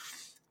out.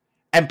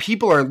 And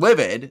people are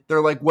livid. They're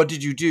like, what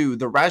did you do?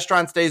 The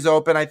restaurant stays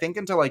open, I think,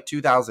 until like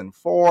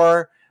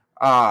 2004.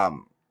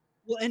 Well,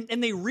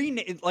 and they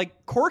renamed,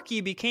 like, Corky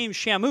became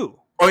Shamu.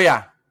 Oh,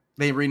 yeah.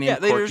 They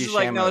renamed Corky Shamu. They're just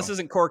like, no, this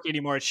isn't Corky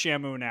anymore. It's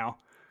Shamu now.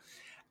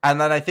 And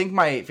then I think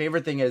my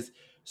favorite thing is,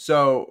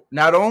 so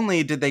not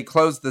only did they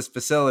close this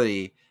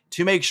facility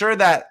to make sure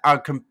that a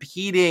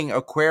competing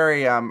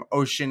aquarium,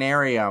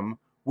 Oceanarium,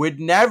 would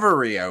never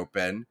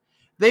reopen,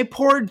 they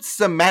poured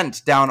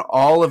cement down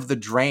all of the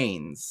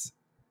drains.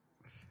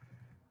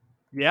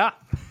 Yeah.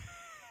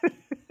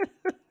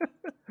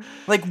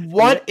 Like,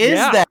 what is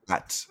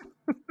that?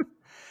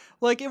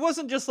 Like, it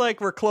wasn't just like,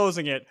 we're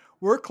closing it.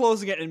 We're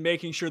closing it and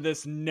making sure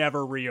this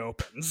never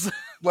reopens.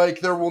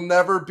 Like, there will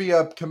never be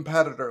a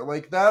competitor.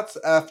 Like, that's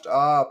effed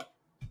up.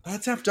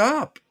 That's effed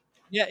up.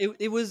 Yeah,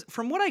 it was,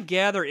 from what I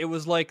gather, it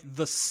was like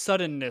the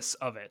suddenness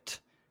of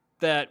it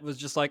that was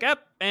just like,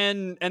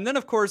 and then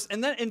of course,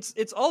 and then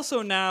it's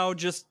also now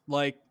just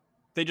like,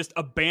 they just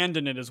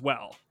abandon it as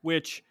well,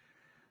 which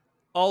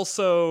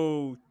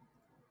also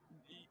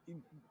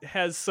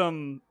has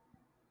some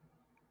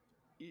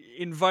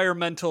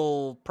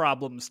environmental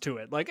problems to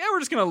it. Like, we're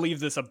just going to leave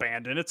this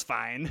abandoned. It's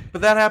fine.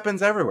 But that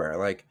happens everywhere.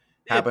 Like,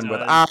 happened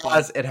with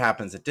Oz. It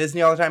happens at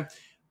Disney all the time.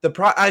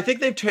 I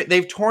think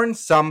they've torn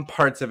some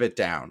parts of it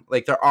down.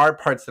 Like, there are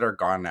parts that are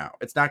gone now.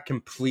 It's not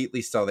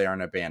completely still there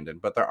and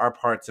abandoned, but there are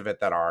parts of it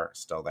that are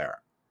still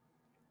there.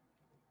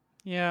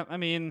 Yeah, I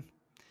mean,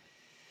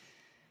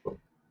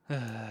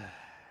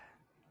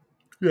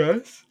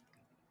 Yes.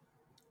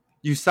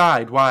 You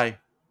sighed. Why?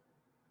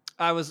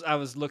 I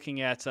was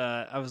looking at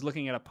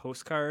a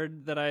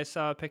postcard that I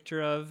saw a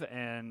picture of,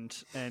 and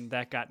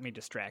that got me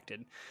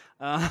distracted.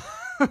 Uh,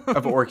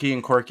 Of Orky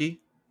and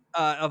Corky?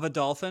 of a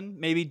dolphin,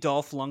 maybe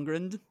Dolph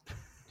Lundgren.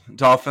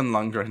 Dolphin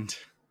Lundgren.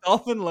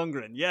 Dolphin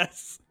Lundgren,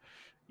 yes,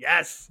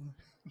 yes.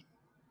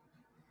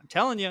 I'm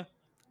telling you,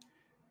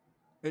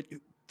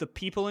 the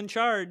people in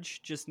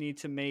charge just need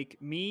to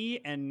make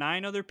me and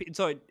 9 other people,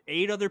 so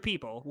 8 other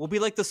people will be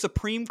like the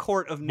Supreme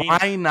Court of naming.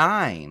 Why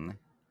 9?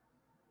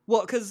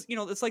 Well, because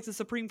it's like the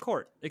Supreme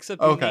Court,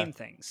 except we name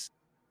things.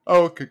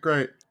 Oh, okay,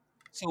 great.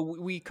 So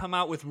we come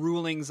out with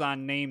rulings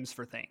on names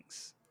for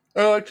things.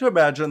 I like to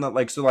imagine that,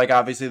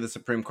 obviously the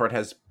Supreme Court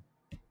has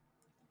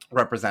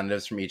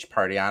representatives from each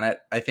party on it.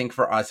 I think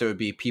for us, it would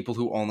be people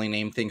who only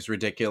name things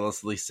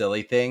ridiculously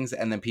silly things,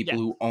 and then people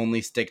who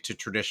only stick to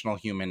traditional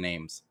human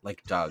names,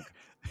 like Doug.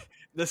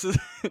 This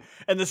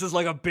is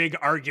like a big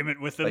argument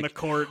within the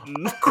court.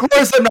 And... Of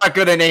course I'm not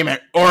going to name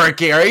it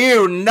Orky. Are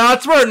you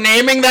nuts? We're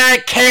naming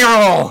that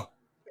Carol.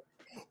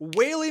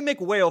 Whaley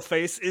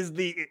McWhaleface is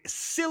the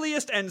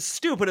silliest and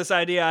stupidest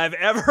idea I've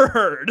ever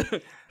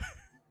heard.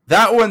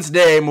 That one's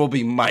name will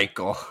be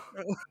Michael.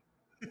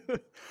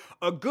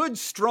 A good,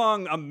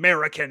 strong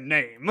American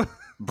name.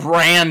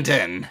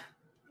 Brandon.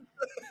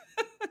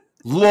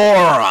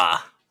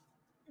 Laura.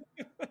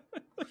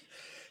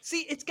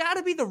 See, it's got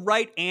to be the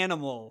right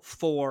animal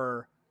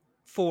for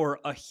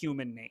a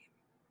human name.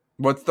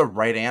 What's the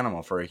right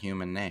animal for a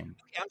human name?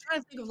 I'm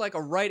trying to think of like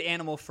a right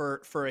animal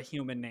for a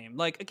human name.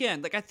 Like,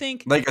 again, like I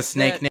think like a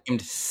snake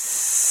named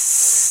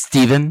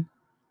Steven.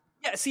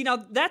 Yeah, see,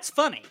 now that's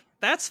funny.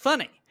 That's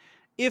funny.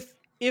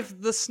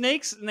 If the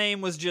snake's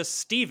name was just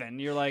Steven,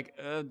 you're like...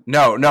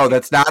 No,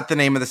 that's not the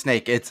name of the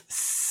snake. It's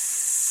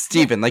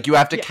Steven. Like, you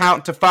have to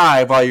count to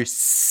 5 while you're...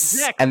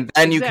 and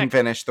then you can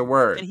finish the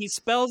word. And he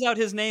spells out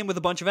his name with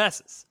a bunch of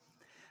S's.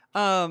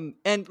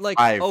 And like...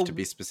 5 to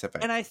be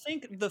specific. And I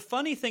think the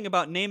funny thing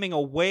about naming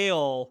a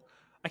whale...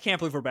 I can't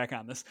believe we're back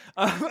on this.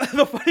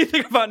 The funny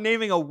thing about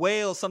naming a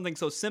whale something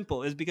so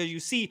simple is because you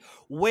see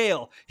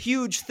whale,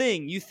 huge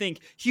thing, you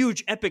think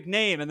huge epic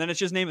name, and then it's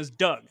just name is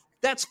Doug.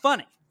 That's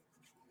funny.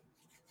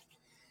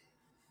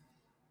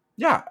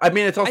 Yeah, I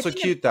mean, it's also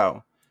cute,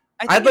 though.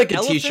 I'd like a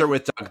t-shirt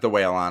with Doug the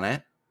Whale on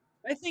it.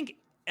 I think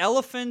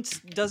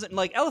elephant doesn't...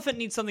 Like, elephant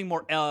needs something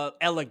more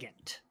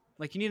elegant.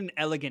 Like, you need an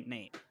elegant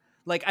name.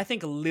 Like, I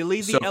think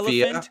Lily the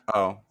elephant.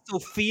 Oh.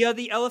 Sophia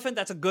the elephant,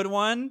 that's a good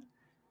one.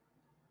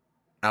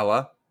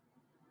 Ella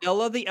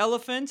the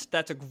elephant,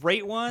 that's a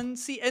great one.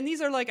 See, and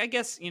these are like, I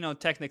guess,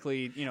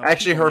 technically,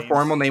 Actually, her names.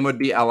 formal name would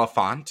be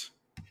Elephant.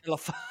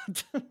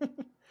 Elephant.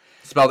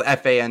 Spelled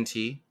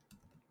F-A-N-T.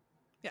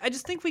 Yeah, I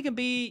just think we can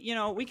be,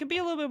 we can be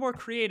a little bit more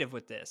creative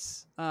with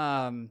this.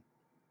 Like,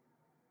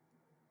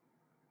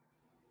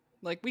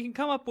 we can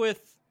come up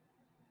with...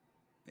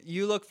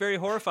 You look very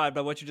horrified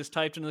by what you just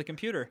typed into the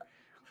computer.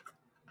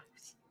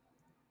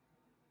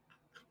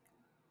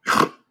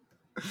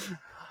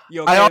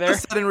 You okay I all there? of a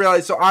sudden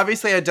realized, so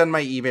obviously I'd done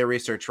my eBay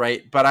research,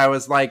 right? But I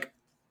was like,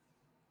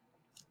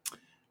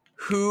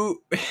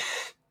 who...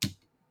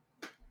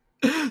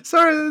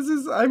 Sorry,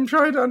 I'm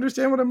trying to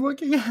understand what I'm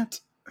looking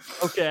at.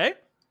 Okay.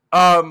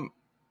 Oh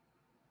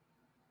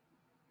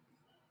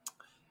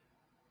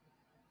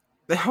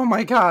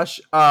my gosh.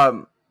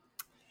 I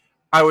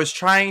was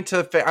trying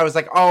to... I was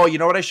like, oh, you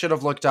know what I should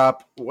have looked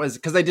up was...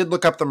 Because I did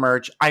look up the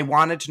merch. I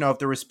wanted to know if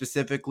there was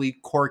specifically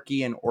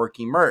Corky and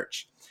Orky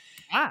merch.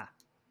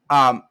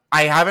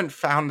 I haven't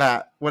found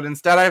that. What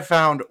instead I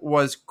found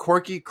was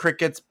Corky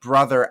Cricket's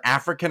brother,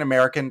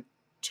 African-American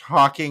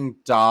talking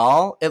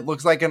doll. It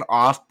looks like an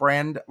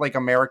off-brand, like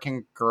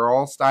American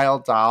Girl style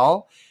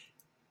doll.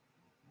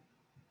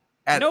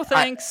 And no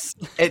thanks.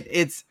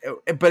 It's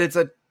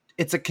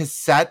a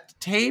cassette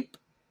tape.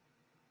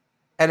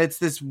 And it's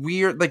this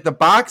weird, like the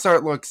box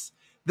art looks,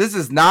 this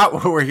is not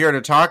what we're here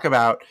to talk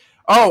about.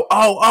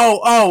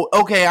 Oh,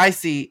 okay, I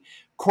see.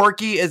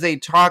 Corky is a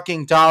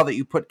talking doll that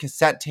you put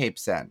cassette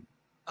tapes in.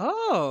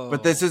 Oh.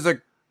 But this is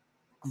a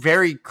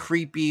very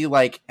creepy,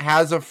 like,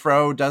 has a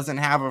fro, doesn't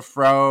have a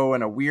fro,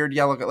 and a weird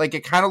yellow... Like,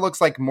 it kind of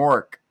looks like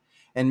Mork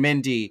and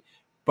Mindy,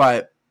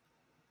 but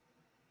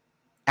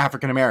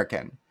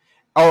African-American.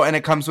 Oh, and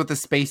it comes with a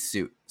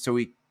spacesuit, so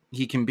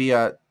he can be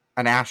an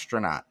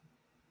astronaut.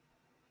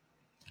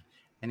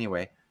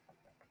 Anyway,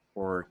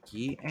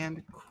 Orky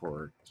and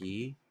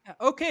Corky...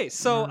 Okay,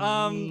 so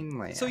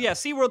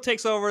SeaWorld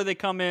takes over, they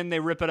come in, they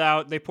rip it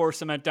out, they pour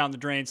cement down the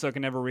drain so it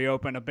can never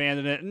reopen,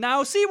 abandon it, and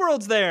now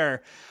SeaWorld's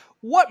there.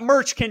 What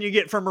merch can you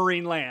get for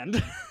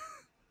Marineland?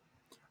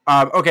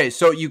 Okay,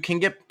 so you can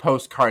get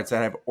postcards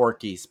that have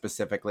Orky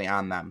specifically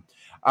on them.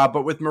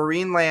 But with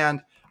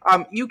Marineland,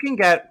 you can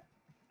get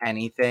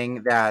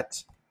anything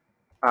that...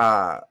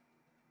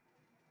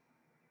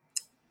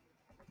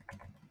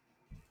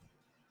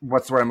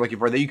 what's the word I'm looking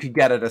for, that you could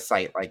get at a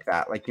site like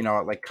that. Like,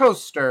 like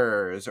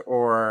coasters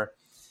or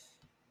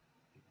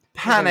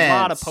There's a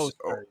lot of pennants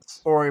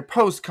postcards. or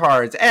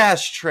postcards,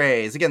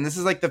 ashtrays. Again, this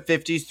is like the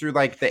 50s through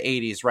like the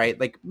 80s, right?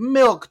 Like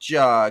milk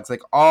jugs,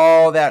 like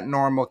all that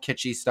normal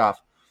kitschy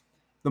stuff.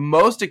 The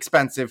most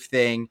expensive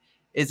thing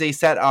is a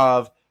set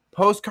of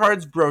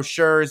postcards,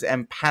 brochures,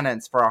 and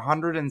pennants for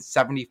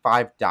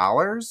 $175.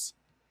 Looks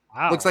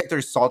Wow. like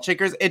they're salt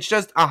shakers. It's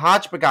just a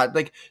hodgepodge.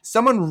 Like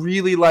someone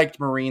really liked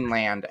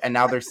Marineland, and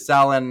now they're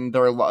selling.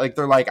 They're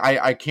like,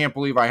 I can't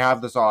believe I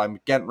have this all. I'm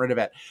getting rid of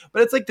it.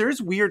 But it's like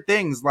there's weird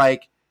things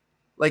like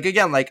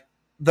again, like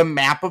the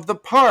map of the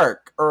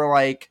park, or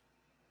like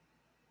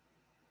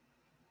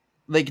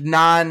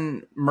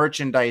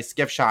non-merchandise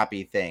gift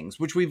shoppy things,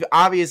 which we've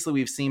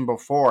seen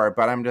before.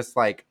 But I'm just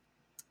like,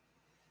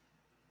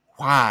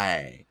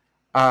 why?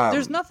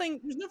 There's nothing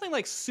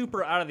like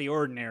super out of the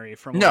ordinary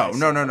from what I No, no,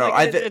 saw. no, no.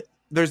 Like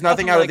There's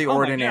nothing nothing out of like, the oh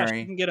my gosh, you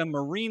ordinary. can get a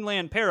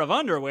Marineland pair of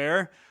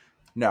underwear.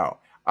 No,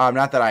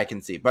 not that I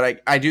can see,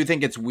 but I do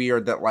think it's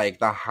weird that like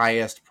the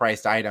highest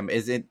priced item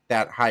isn't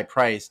that high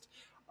priced.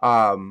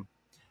 Oh,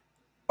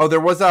 there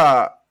was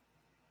a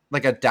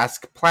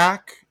desk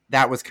plaque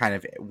that was kind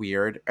of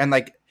weird, and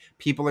like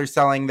people are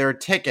selling their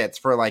tickets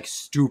for like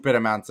stupid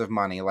amounts of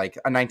money, like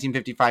a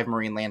 1955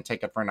 Marineland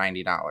ticket for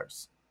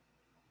 $90.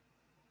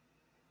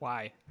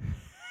 Why?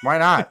 Why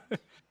not?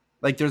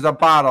 Like there's a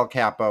bottle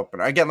cap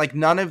opener. Again, like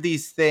none of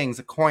these things,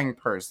 a coin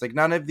purse, like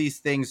none of these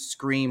things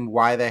scream,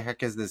 why the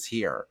heck is this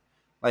here?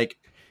 Like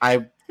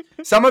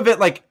some of it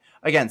like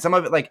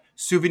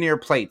souvenir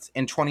plates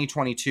in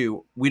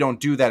 2022, we don't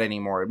do that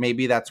anymore.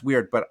 Maybe that's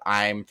weird, but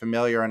I'm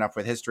familiar enough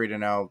with history to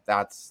know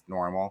that's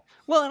normal.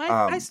 Well, and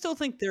I still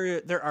think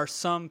there are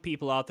some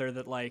people out there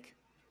that like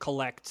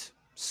collect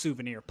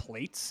souvenir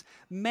plates.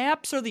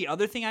 Maps are the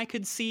other thing I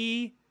could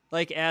see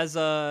like as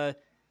a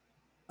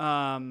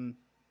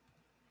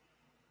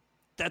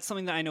that's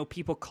something that I know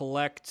people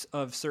collect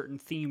of certain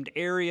themed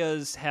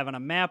areas, having a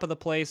map of the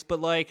place.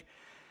 But like,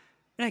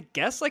 and I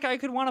guess like I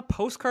could want a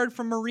postcard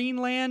from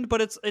Marineland,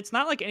 but it's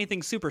not like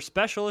anything super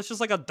special. It's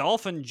just like a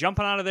dolphin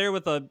jumping out of there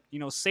with a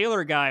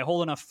sailor guy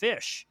holding a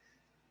fish.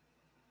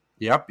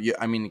 Yep,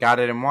 I mean, got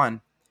it in one.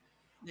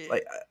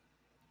 Like,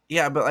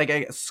 yeah, but like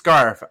a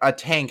scarf, a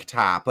tank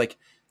top, like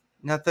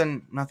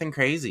nothing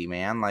crazy,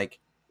 man. Like,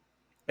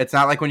 it's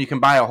not like when you can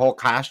buy a whole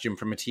costume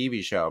from a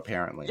TV show,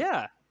 apparently.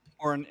 Yeah.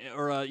 Or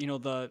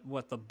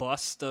the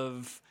bust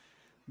of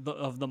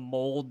the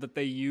mold that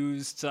they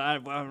used to, I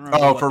don't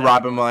remember for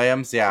Robin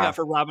Williams, yeah,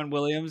 for Robin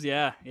Williams,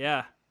 yeah,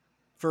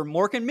 for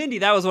Mork and Mindy,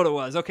 that was what it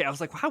was. Okay, I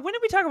was like, when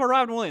did we talk about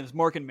Robin Williams?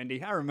 Mork and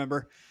Mindy, I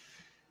remember.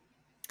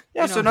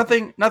 Yeah, so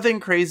nothing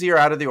crazy or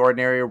out of the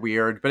ordinary or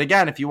weird. But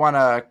again, if you want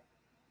a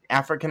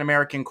African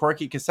American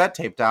quirky cassette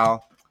tape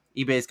doll,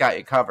 eBay's got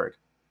you covered.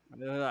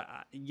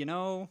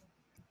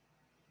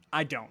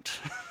 I don't.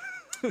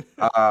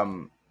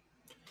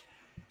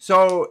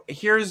 So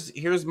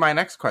here's my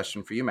next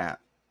question for you, Matt.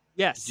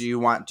 Yes. Do you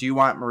want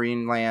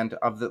Marineland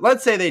of the?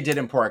 Let's say they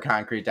didn't pour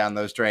concrete down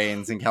those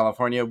drains in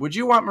California. Would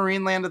you want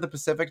Marineland of the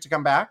Pacific to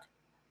come back?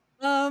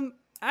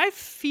 I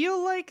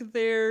feel like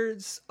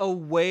there's a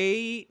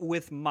way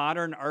with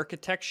modern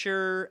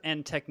architecture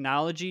and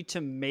technology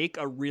to make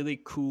a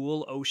really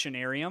cool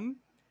oceanarium,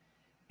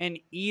 and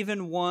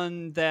even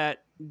one that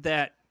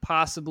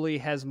possibly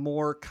has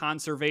more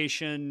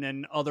conservation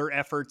and other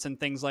efforts and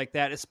things like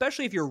that,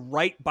 especially if you're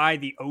right by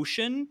the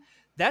ocean.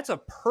 That's a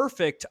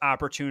perfect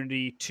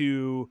opportunity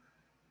to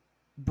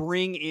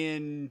bring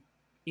in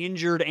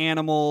injured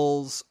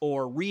animals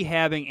or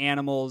rehabbing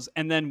animals,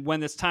 and then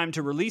when it's time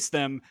to release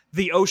them,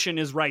 the ocean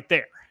is right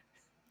there.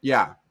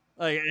 Yeah.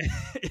 Like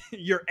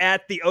you're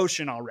at the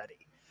ocean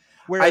already.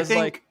 Whereas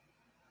what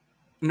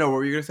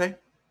were you gonna say?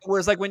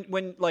 Whereas like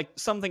when like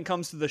something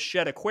comes to the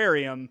Shed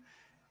Aquarium,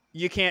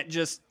 you can't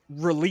just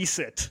release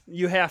it.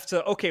 You have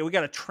to, we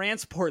got to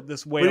transport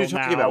this whale. What are you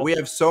talking about? We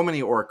have so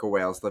many orca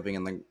whales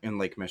living in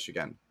Lake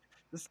Michigan.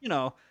 This,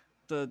 the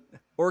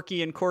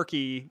Orky and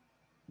Corky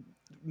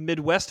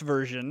Midwest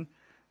version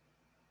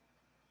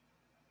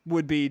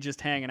would be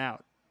just hanging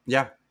out.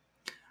 Yeah.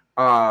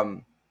 I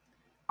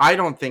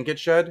don't think it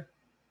should.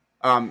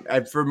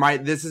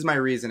 This is my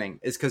reasoning,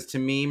 is because to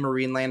me,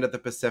 Marineland of the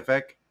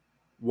Pacific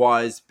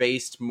was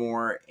based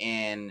more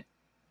in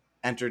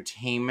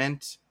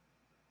entertainment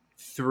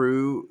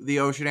through the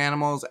ocean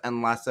animals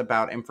and less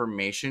about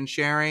information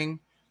sharing,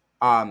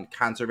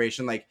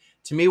 conservation. Like,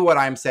 to me, what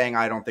I'm saying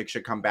I don't think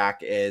should come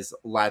back is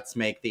let's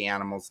make the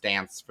animals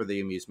dance for the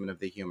amusement of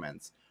the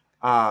humans.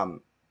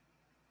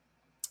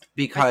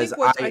 Because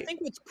I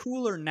think what's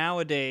cooler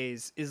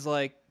nowadays is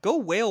like go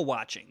whale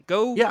watching,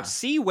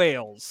 see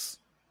whales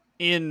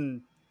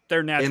in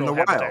their natural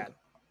habitat. Wild.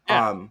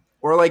 Yeah.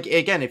 Or like,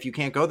 again, if you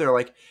can't go there,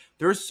 like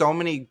there's so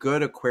many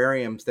good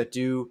aquariums that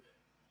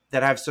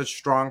have such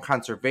strong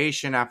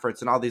conservation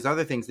efforts and all these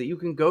other things that you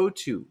can go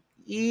to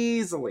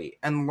easily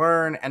and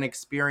learn and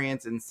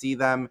experience and see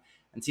them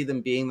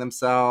being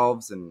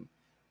themselves and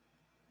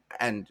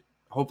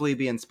hopefully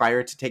be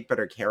inspired to take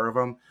better care of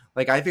them.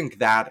 Like, I think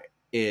that's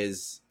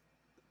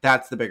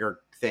the bigger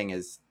thing,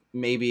 is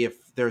maybe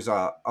if there's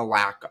a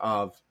lack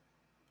of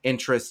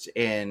interest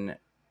in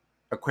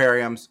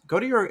aquariums. Go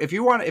to your if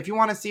you want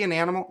to see an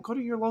animal, go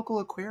to your local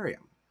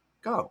aquarium.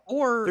 Go.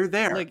 Or They're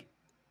there. like,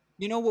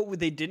 you know what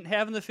they didn't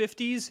have in the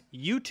 50s?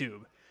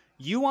 YouTube.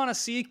 You want to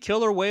see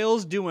killer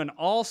whales doing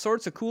all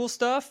sorts of cool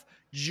stuff?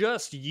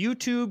 Just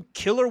YouTube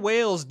killer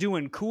whales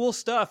doing cool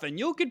stuff, and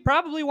you could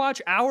probably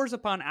watch hours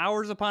upon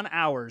hours upon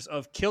hours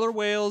of killer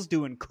whales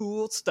doing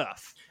cool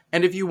stuff.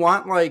 And if you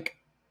want like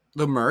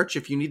the merch,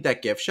 if you need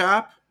that gift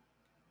shop,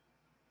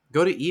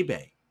 go to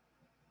eBay.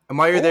 And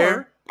while you're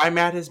there, buy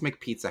Matt his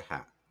McPizza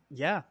hat.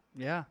 Yeah,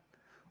 yeah.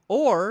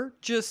 Or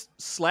just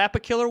slap a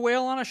killer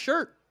whale on a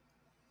shirt.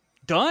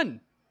 Done.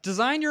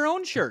 Design your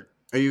own shirt.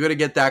 Are you going to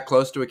get that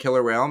close to a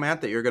killer whale,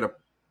 Matt, that you're going to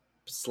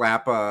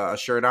slap a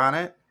shirt on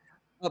it?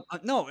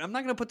 No, I'm not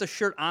going to put the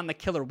shirt on the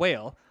killer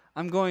whale.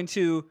 I'm going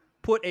to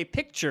put a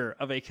picture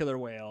of a killer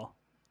whale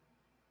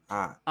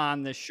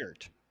on this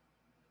shirt.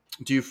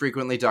 Do you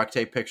frequently duct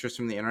tape pictures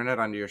from the internet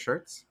onto your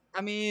shirts?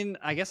 I mean,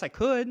 I guess I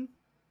could.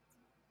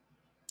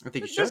 I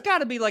think you should. There's got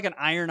to be like an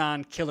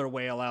iron-on killer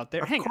whale out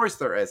there. Of course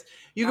there is.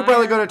 You could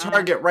probably go to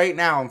Target right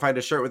now and find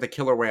a shirt with a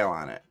killer whale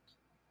on it.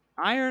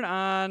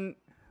 Iron-on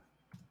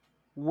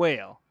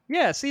whale.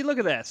 Yeah, see, look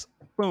at this.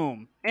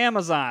 Boom.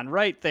 Amazon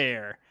right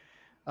there.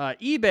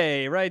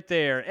 eBay right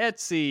there.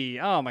 Etsy.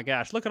 Oh my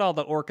gosh, look at all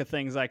the orca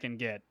things I can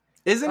get.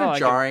 Isn't it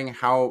jarring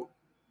how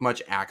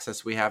much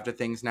access we have to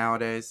things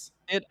nowadays?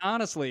 It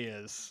honestly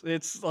is.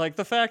 It's like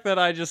the fact that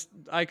I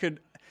could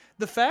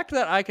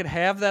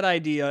have that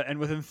idea and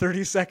within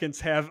 30 seconds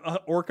have an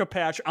orca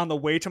patch on the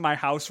way to my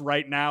house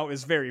right now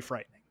is very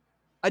frightening.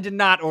 I did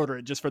not order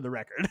it, just for the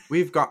record.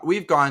 We've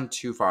gone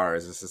too far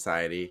as a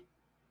society.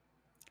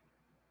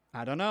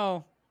 I don't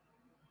know.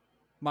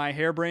 My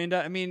harebrained...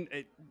 I mean,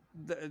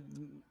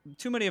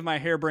 too many of my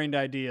harebrained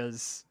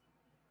ideas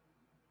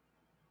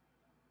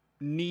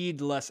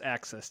need less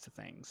access to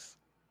things.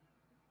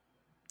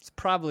 It's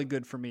probably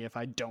good for me if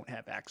I don't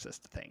have access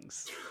to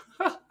things.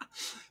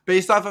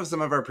 Based off of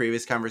some of our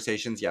previous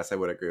conversations, yes, I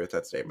would agree with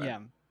that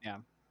statement.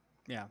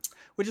 Yeah.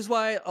 Which is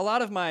why a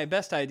lot of my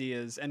best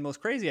ideas and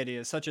most crazy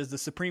ideas, such as the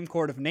Supreme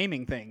Court of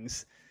naming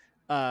things,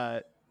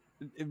 it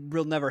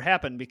will never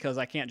happen because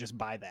I can't just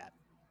buy that.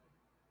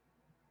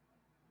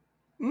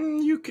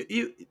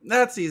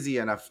 That's easy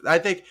enough. I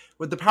think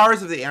with the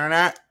powers of the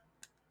internet,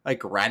 like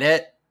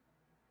Reddit,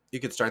 you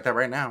could start that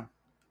right now.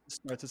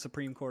 Start the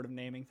Supreme Court of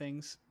naming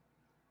things.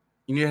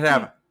 You need to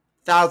have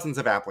thousands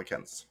of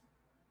applicants.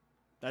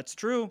 That's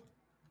true.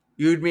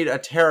 You'd meet a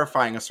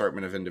terrifying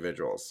assortment of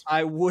individuals.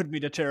 I would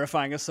meet a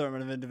terrifying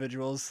assortment of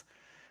individuals.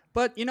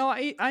 But, you know,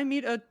 I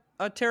meet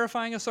a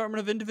terrifying assortment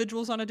of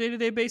individuals on a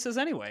day-to-day basis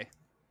anyway.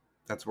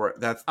 That's work.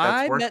 That's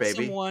I work, met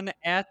baby. Someone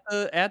at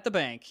the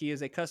bank. He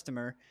is a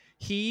customer.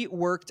 He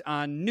worked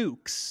on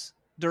nukes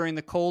during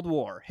the Cold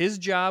War. His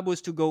job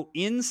was to go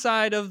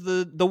inside of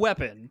the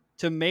weapon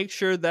to make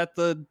sure that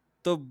the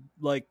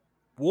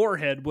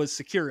warhead was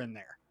secure in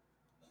there.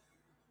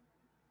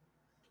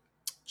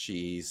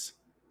 Jeez.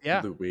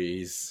 Yeah.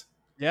 Louise.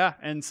 Yeah,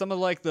 and some of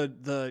like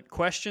the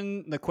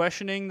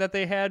questioning that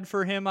they had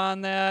for him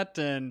on that,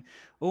 and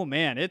oh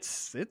man,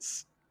 it's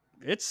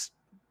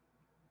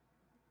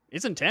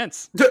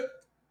intense.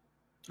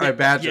 I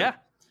imagine. Yeah.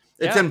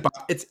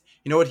 It's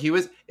you know what he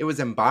was? It was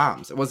in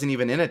bombs. It wasn't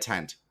even in a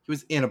tent. He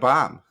was in a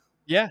bomb.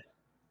 Yeah.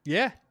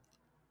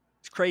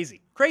 It's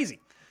crazy.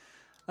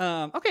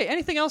 Okay,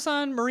 anything else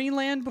on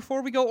Marineland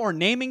before we go, or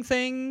naming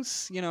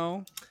things? You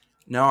know.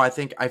 No, I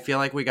feel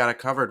like we got it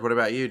covered. What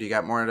about you? Do you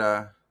got more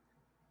to?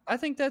 I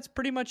think that's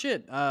pretty much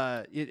it.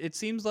 It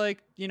seems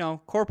like, you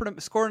know,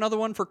 score another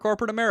one for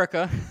corporate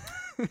America.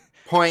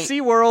 Point.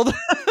 SeaWorld.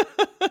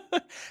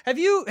 Have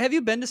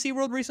you been to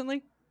SeaWorld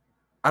recently?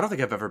 I don't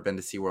think I've ever been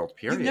to SeaWorld,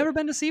 period. You've never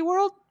been to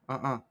SeaWorld?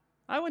 Uh-uh.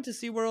 I went to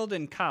SeaWorld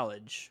in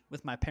college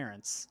with my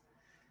parents,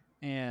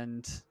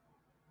 and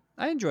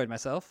I enjoyed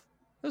myself.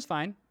 It was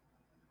fine.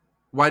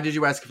 Why did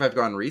you ask if I've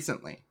gone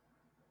recently?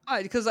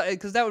 Because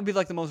that would be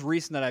like the most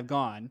recent that I've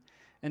gone,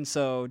 and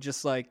so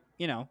just like,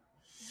 you know,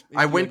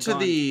 I went to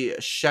the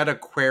Shed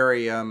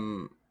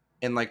Aquarium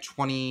in like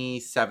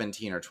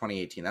 2017 or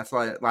 2018. That's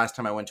the last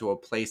time I went to a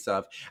place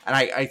of,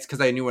 and it's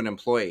because I knew an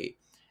employee,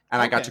 and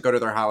I got to go to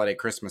their holiday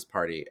Christmas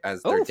party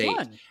as their date,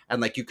 fun.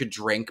 And like you could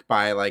drink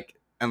by like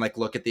and like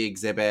look at the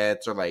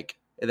exhibits or like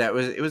that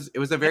was it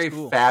was a very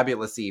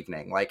fabulous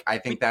evening. Like I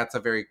think that's a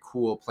very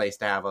cool place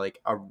to have like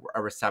a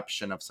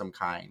reception of some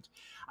kind.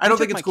 I don't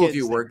think it's cool if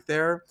you work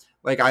there.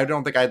 Like, I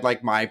don't think I'd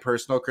like my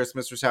personal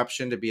Christmas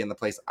reception to be in the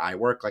place I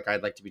work. Like,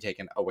 I'd like to be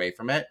taken away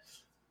from it.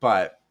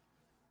 But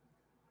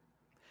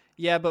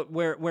yeah, but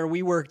where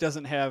we work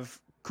doesn't have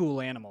cool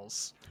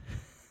animals.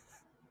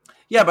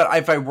 Yeah, but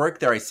if I work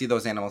there, I see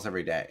those animals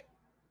every day.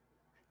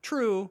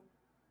 True.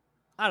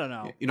 I don't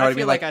know. You know what I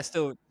mean? Like I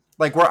still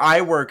like where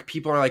I work,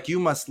 people are like, "You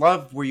must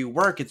love where you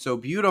work. It's so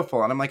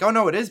beautiful." And I'm like, "Oh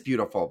no, it is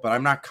beautiful, but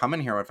I'm not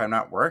coming here if I'm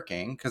not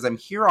working because I'm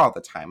here all the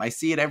time. I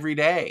see it every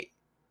day."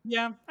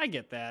 Yeah, I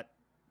get that.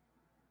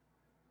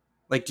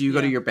 Like, do you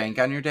go to your bank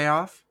on your day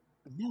off?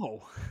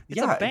 No, it's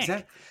a bank.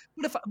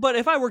 Exactly. But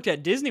if I worked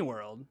at Disney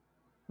World,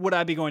 would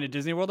I be going to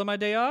Disney World on my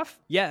day off?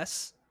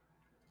 Yes.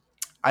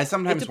 I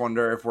sometimes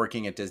wonder if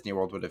working at Disney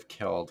World would have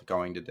killed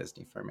going to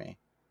Disney for me.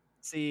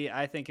 See,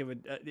 I think it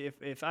would,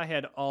 if I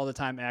had all the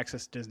time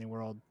access to Disney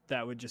World,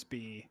 that would just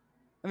be,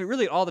 I mean,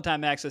 really all the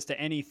time access to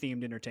any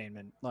themed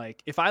entertainment.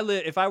 Like if I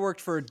worked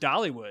for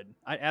Dollywood,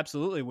 I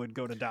absolutely would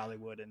go to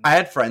Dollywood. And I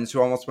had friends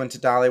who almost went to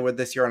Dollywood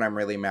this year, and I'm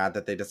really mad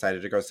that they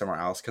decided to go somewhere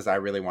else because I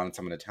really wanted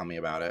someone to tell me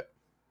about it.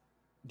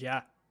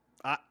 Yeah,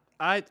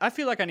 I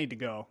feel like I need to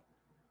go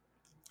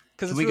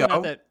because it's we really go?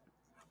 not that.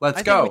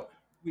 Let's go.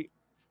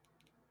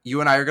 You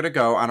and I are going to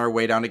go on our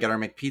way down to get our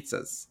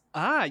McPizzas.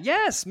 Ah,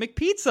 yes,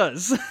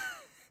 McPizzas.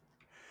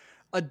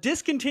 A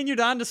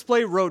discontinued on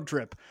display road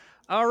trip.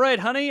 All right,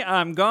 honey,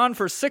 I'm gone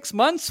for 6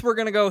 months. We're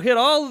going to go hit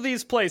all of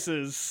these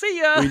places.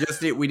 See ya.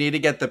 We need to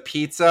get the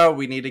pizza.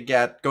 We need to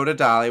go to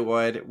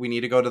Dollywood. We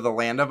need to go to the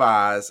Land of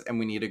Oz, and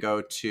we need to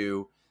go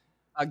to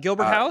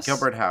Gilbert House.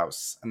 Gilbert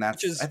House. And I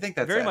think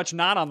that's very much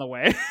not on the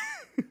way.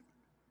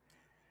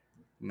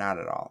 Not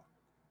at all.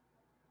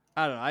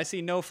 I don't know. I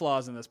see no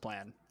flaws in this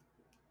plan.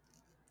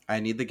 I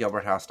need the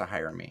Gilbert House to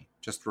hire me,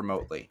 just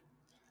remotely,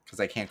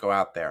 because I can't go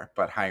out there,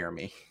 but hire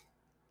me.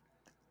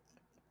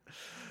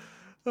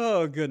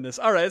 Oh, goodness.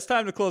 All right, it's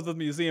time to close the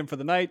museum for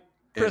the night.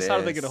 Chris, how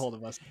do they get a hold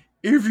of us?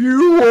 If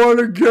you want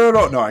to get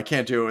no, I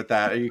can't do it with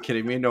that. Are you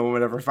kidding me? No one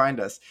would ever find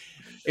us.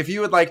 If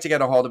you would like to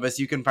get a hold of us,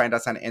 you can find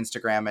us on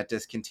Instagram at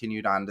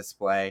Discontinued On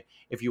Display.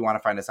 If you want to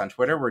find us on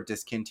Twitter, we're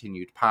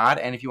Discontinued Pod.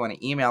 And if you want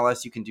to email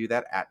us, you can do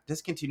that at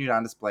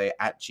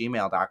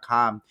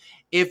discontinuedondisplay@gmail.com.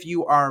 If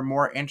you are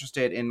more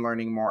interested in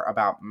learning more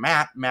about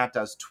Matt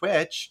does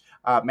Twitch.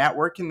 Matt,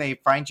 where can they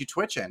find you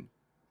twitching?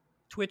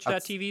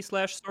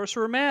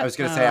 Twitch.tv/Sorcerer Matt. I was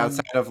going to say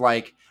outside of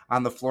like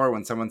on the floor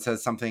when someone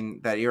says something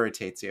that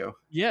irritates you.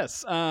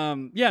 Yes.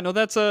 Yeah, no,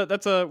 that's a,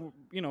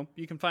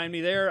 you can find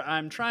me there.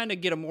 I'm trying to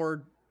get a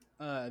more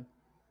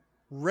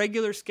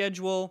regular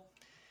schedule.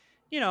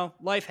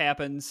 Life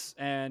happens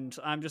and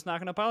I'm just not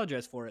going to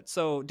apologize for it.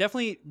 So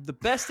definitely the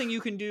best thing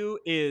you can do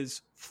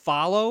is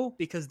follow,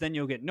 because then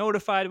you'll get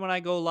notified when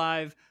I go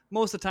live.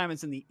 Most of the time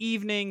it's in the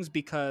evenings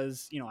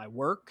because, I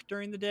work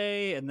during the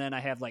day, and then I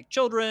have like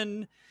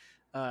children,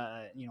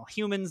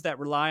 humans that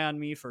rely on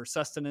me for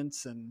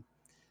sustenance and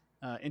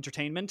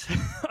entertainment.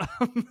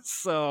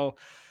 So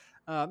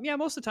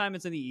most of the time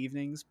it's in the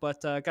evenings,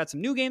 but got some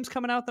new games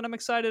coming out that I'm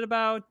excited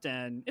about,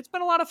 and it's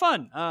been a lot of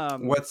fun.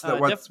 What's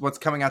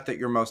coming out that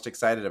you're most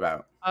excited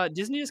about?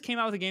 Disney just came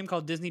out with a game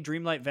called Disney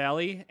Dreamlight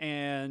Valley,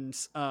 and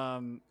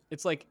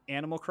it's like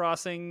Animal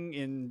Crossing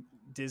in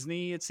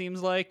Disney, it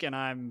seems like, and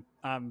I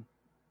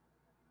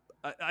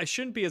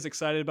shouldn't be as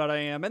excited about I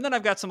am. And then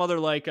I've got some other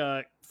like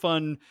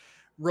fun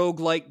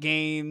roguelike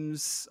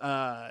games.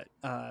 I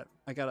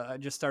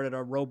just started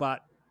a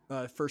robot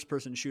first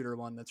person shooter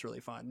one that's really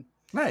fun.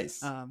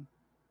 Nice. And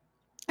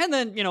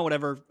then,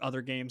 whatever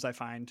other games I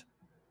find.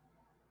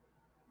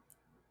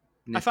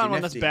 I found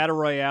one that's Battle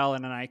Royale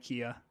in an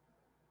IKEA.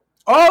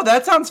 Oh,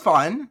 that sounds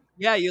fun.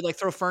 Yeah, you like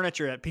throw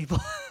furniture at people.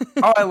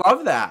 Oh, I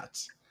love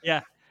that.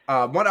 Yeah.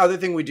 One other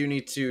thing we do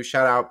need to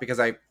shout out, because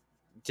I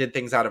did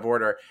things out of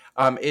order,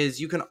 is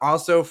you can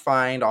also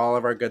find all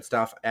of our good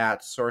stuff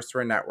at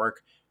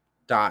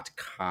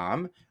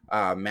sorcerernetwork.com.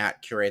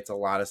 Matt curates a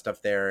lot of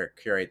stuff there,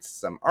 curates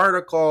some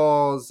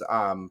articles,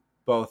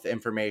 both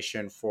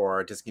information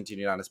for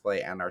Discontinued On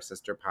Display and our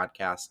sister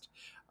podcast,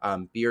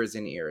 Beers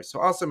in Ears. So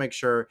also make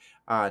sure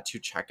to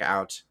check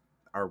out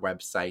our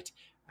website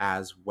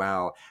as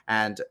well.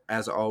 And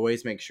as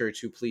always, make sure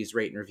to please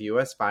rate and review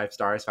us. 5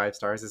 stars,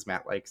 as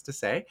Matt likes to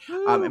say.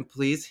 And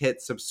please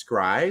hit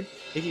subscribe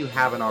if you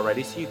haven't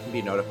already, so you can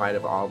be notified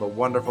of all the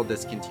wonderful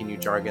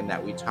discontinued jargon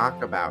that we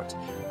talk about.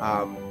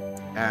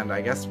 And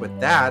I guess with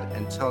that,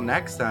 until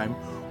next time,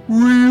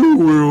 we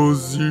will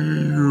see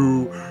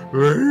you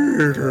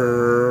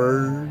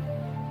later.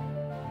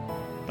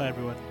 Bye,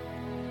 everyone.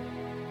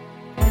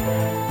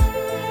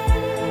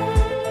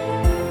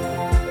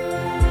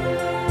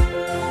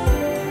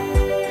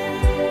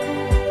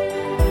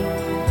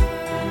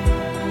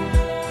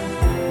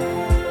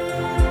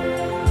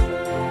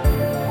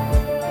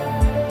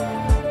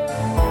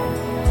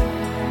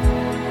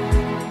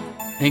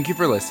 Thank you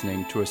for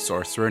listening to a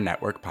Sorcerer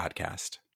Network podcast.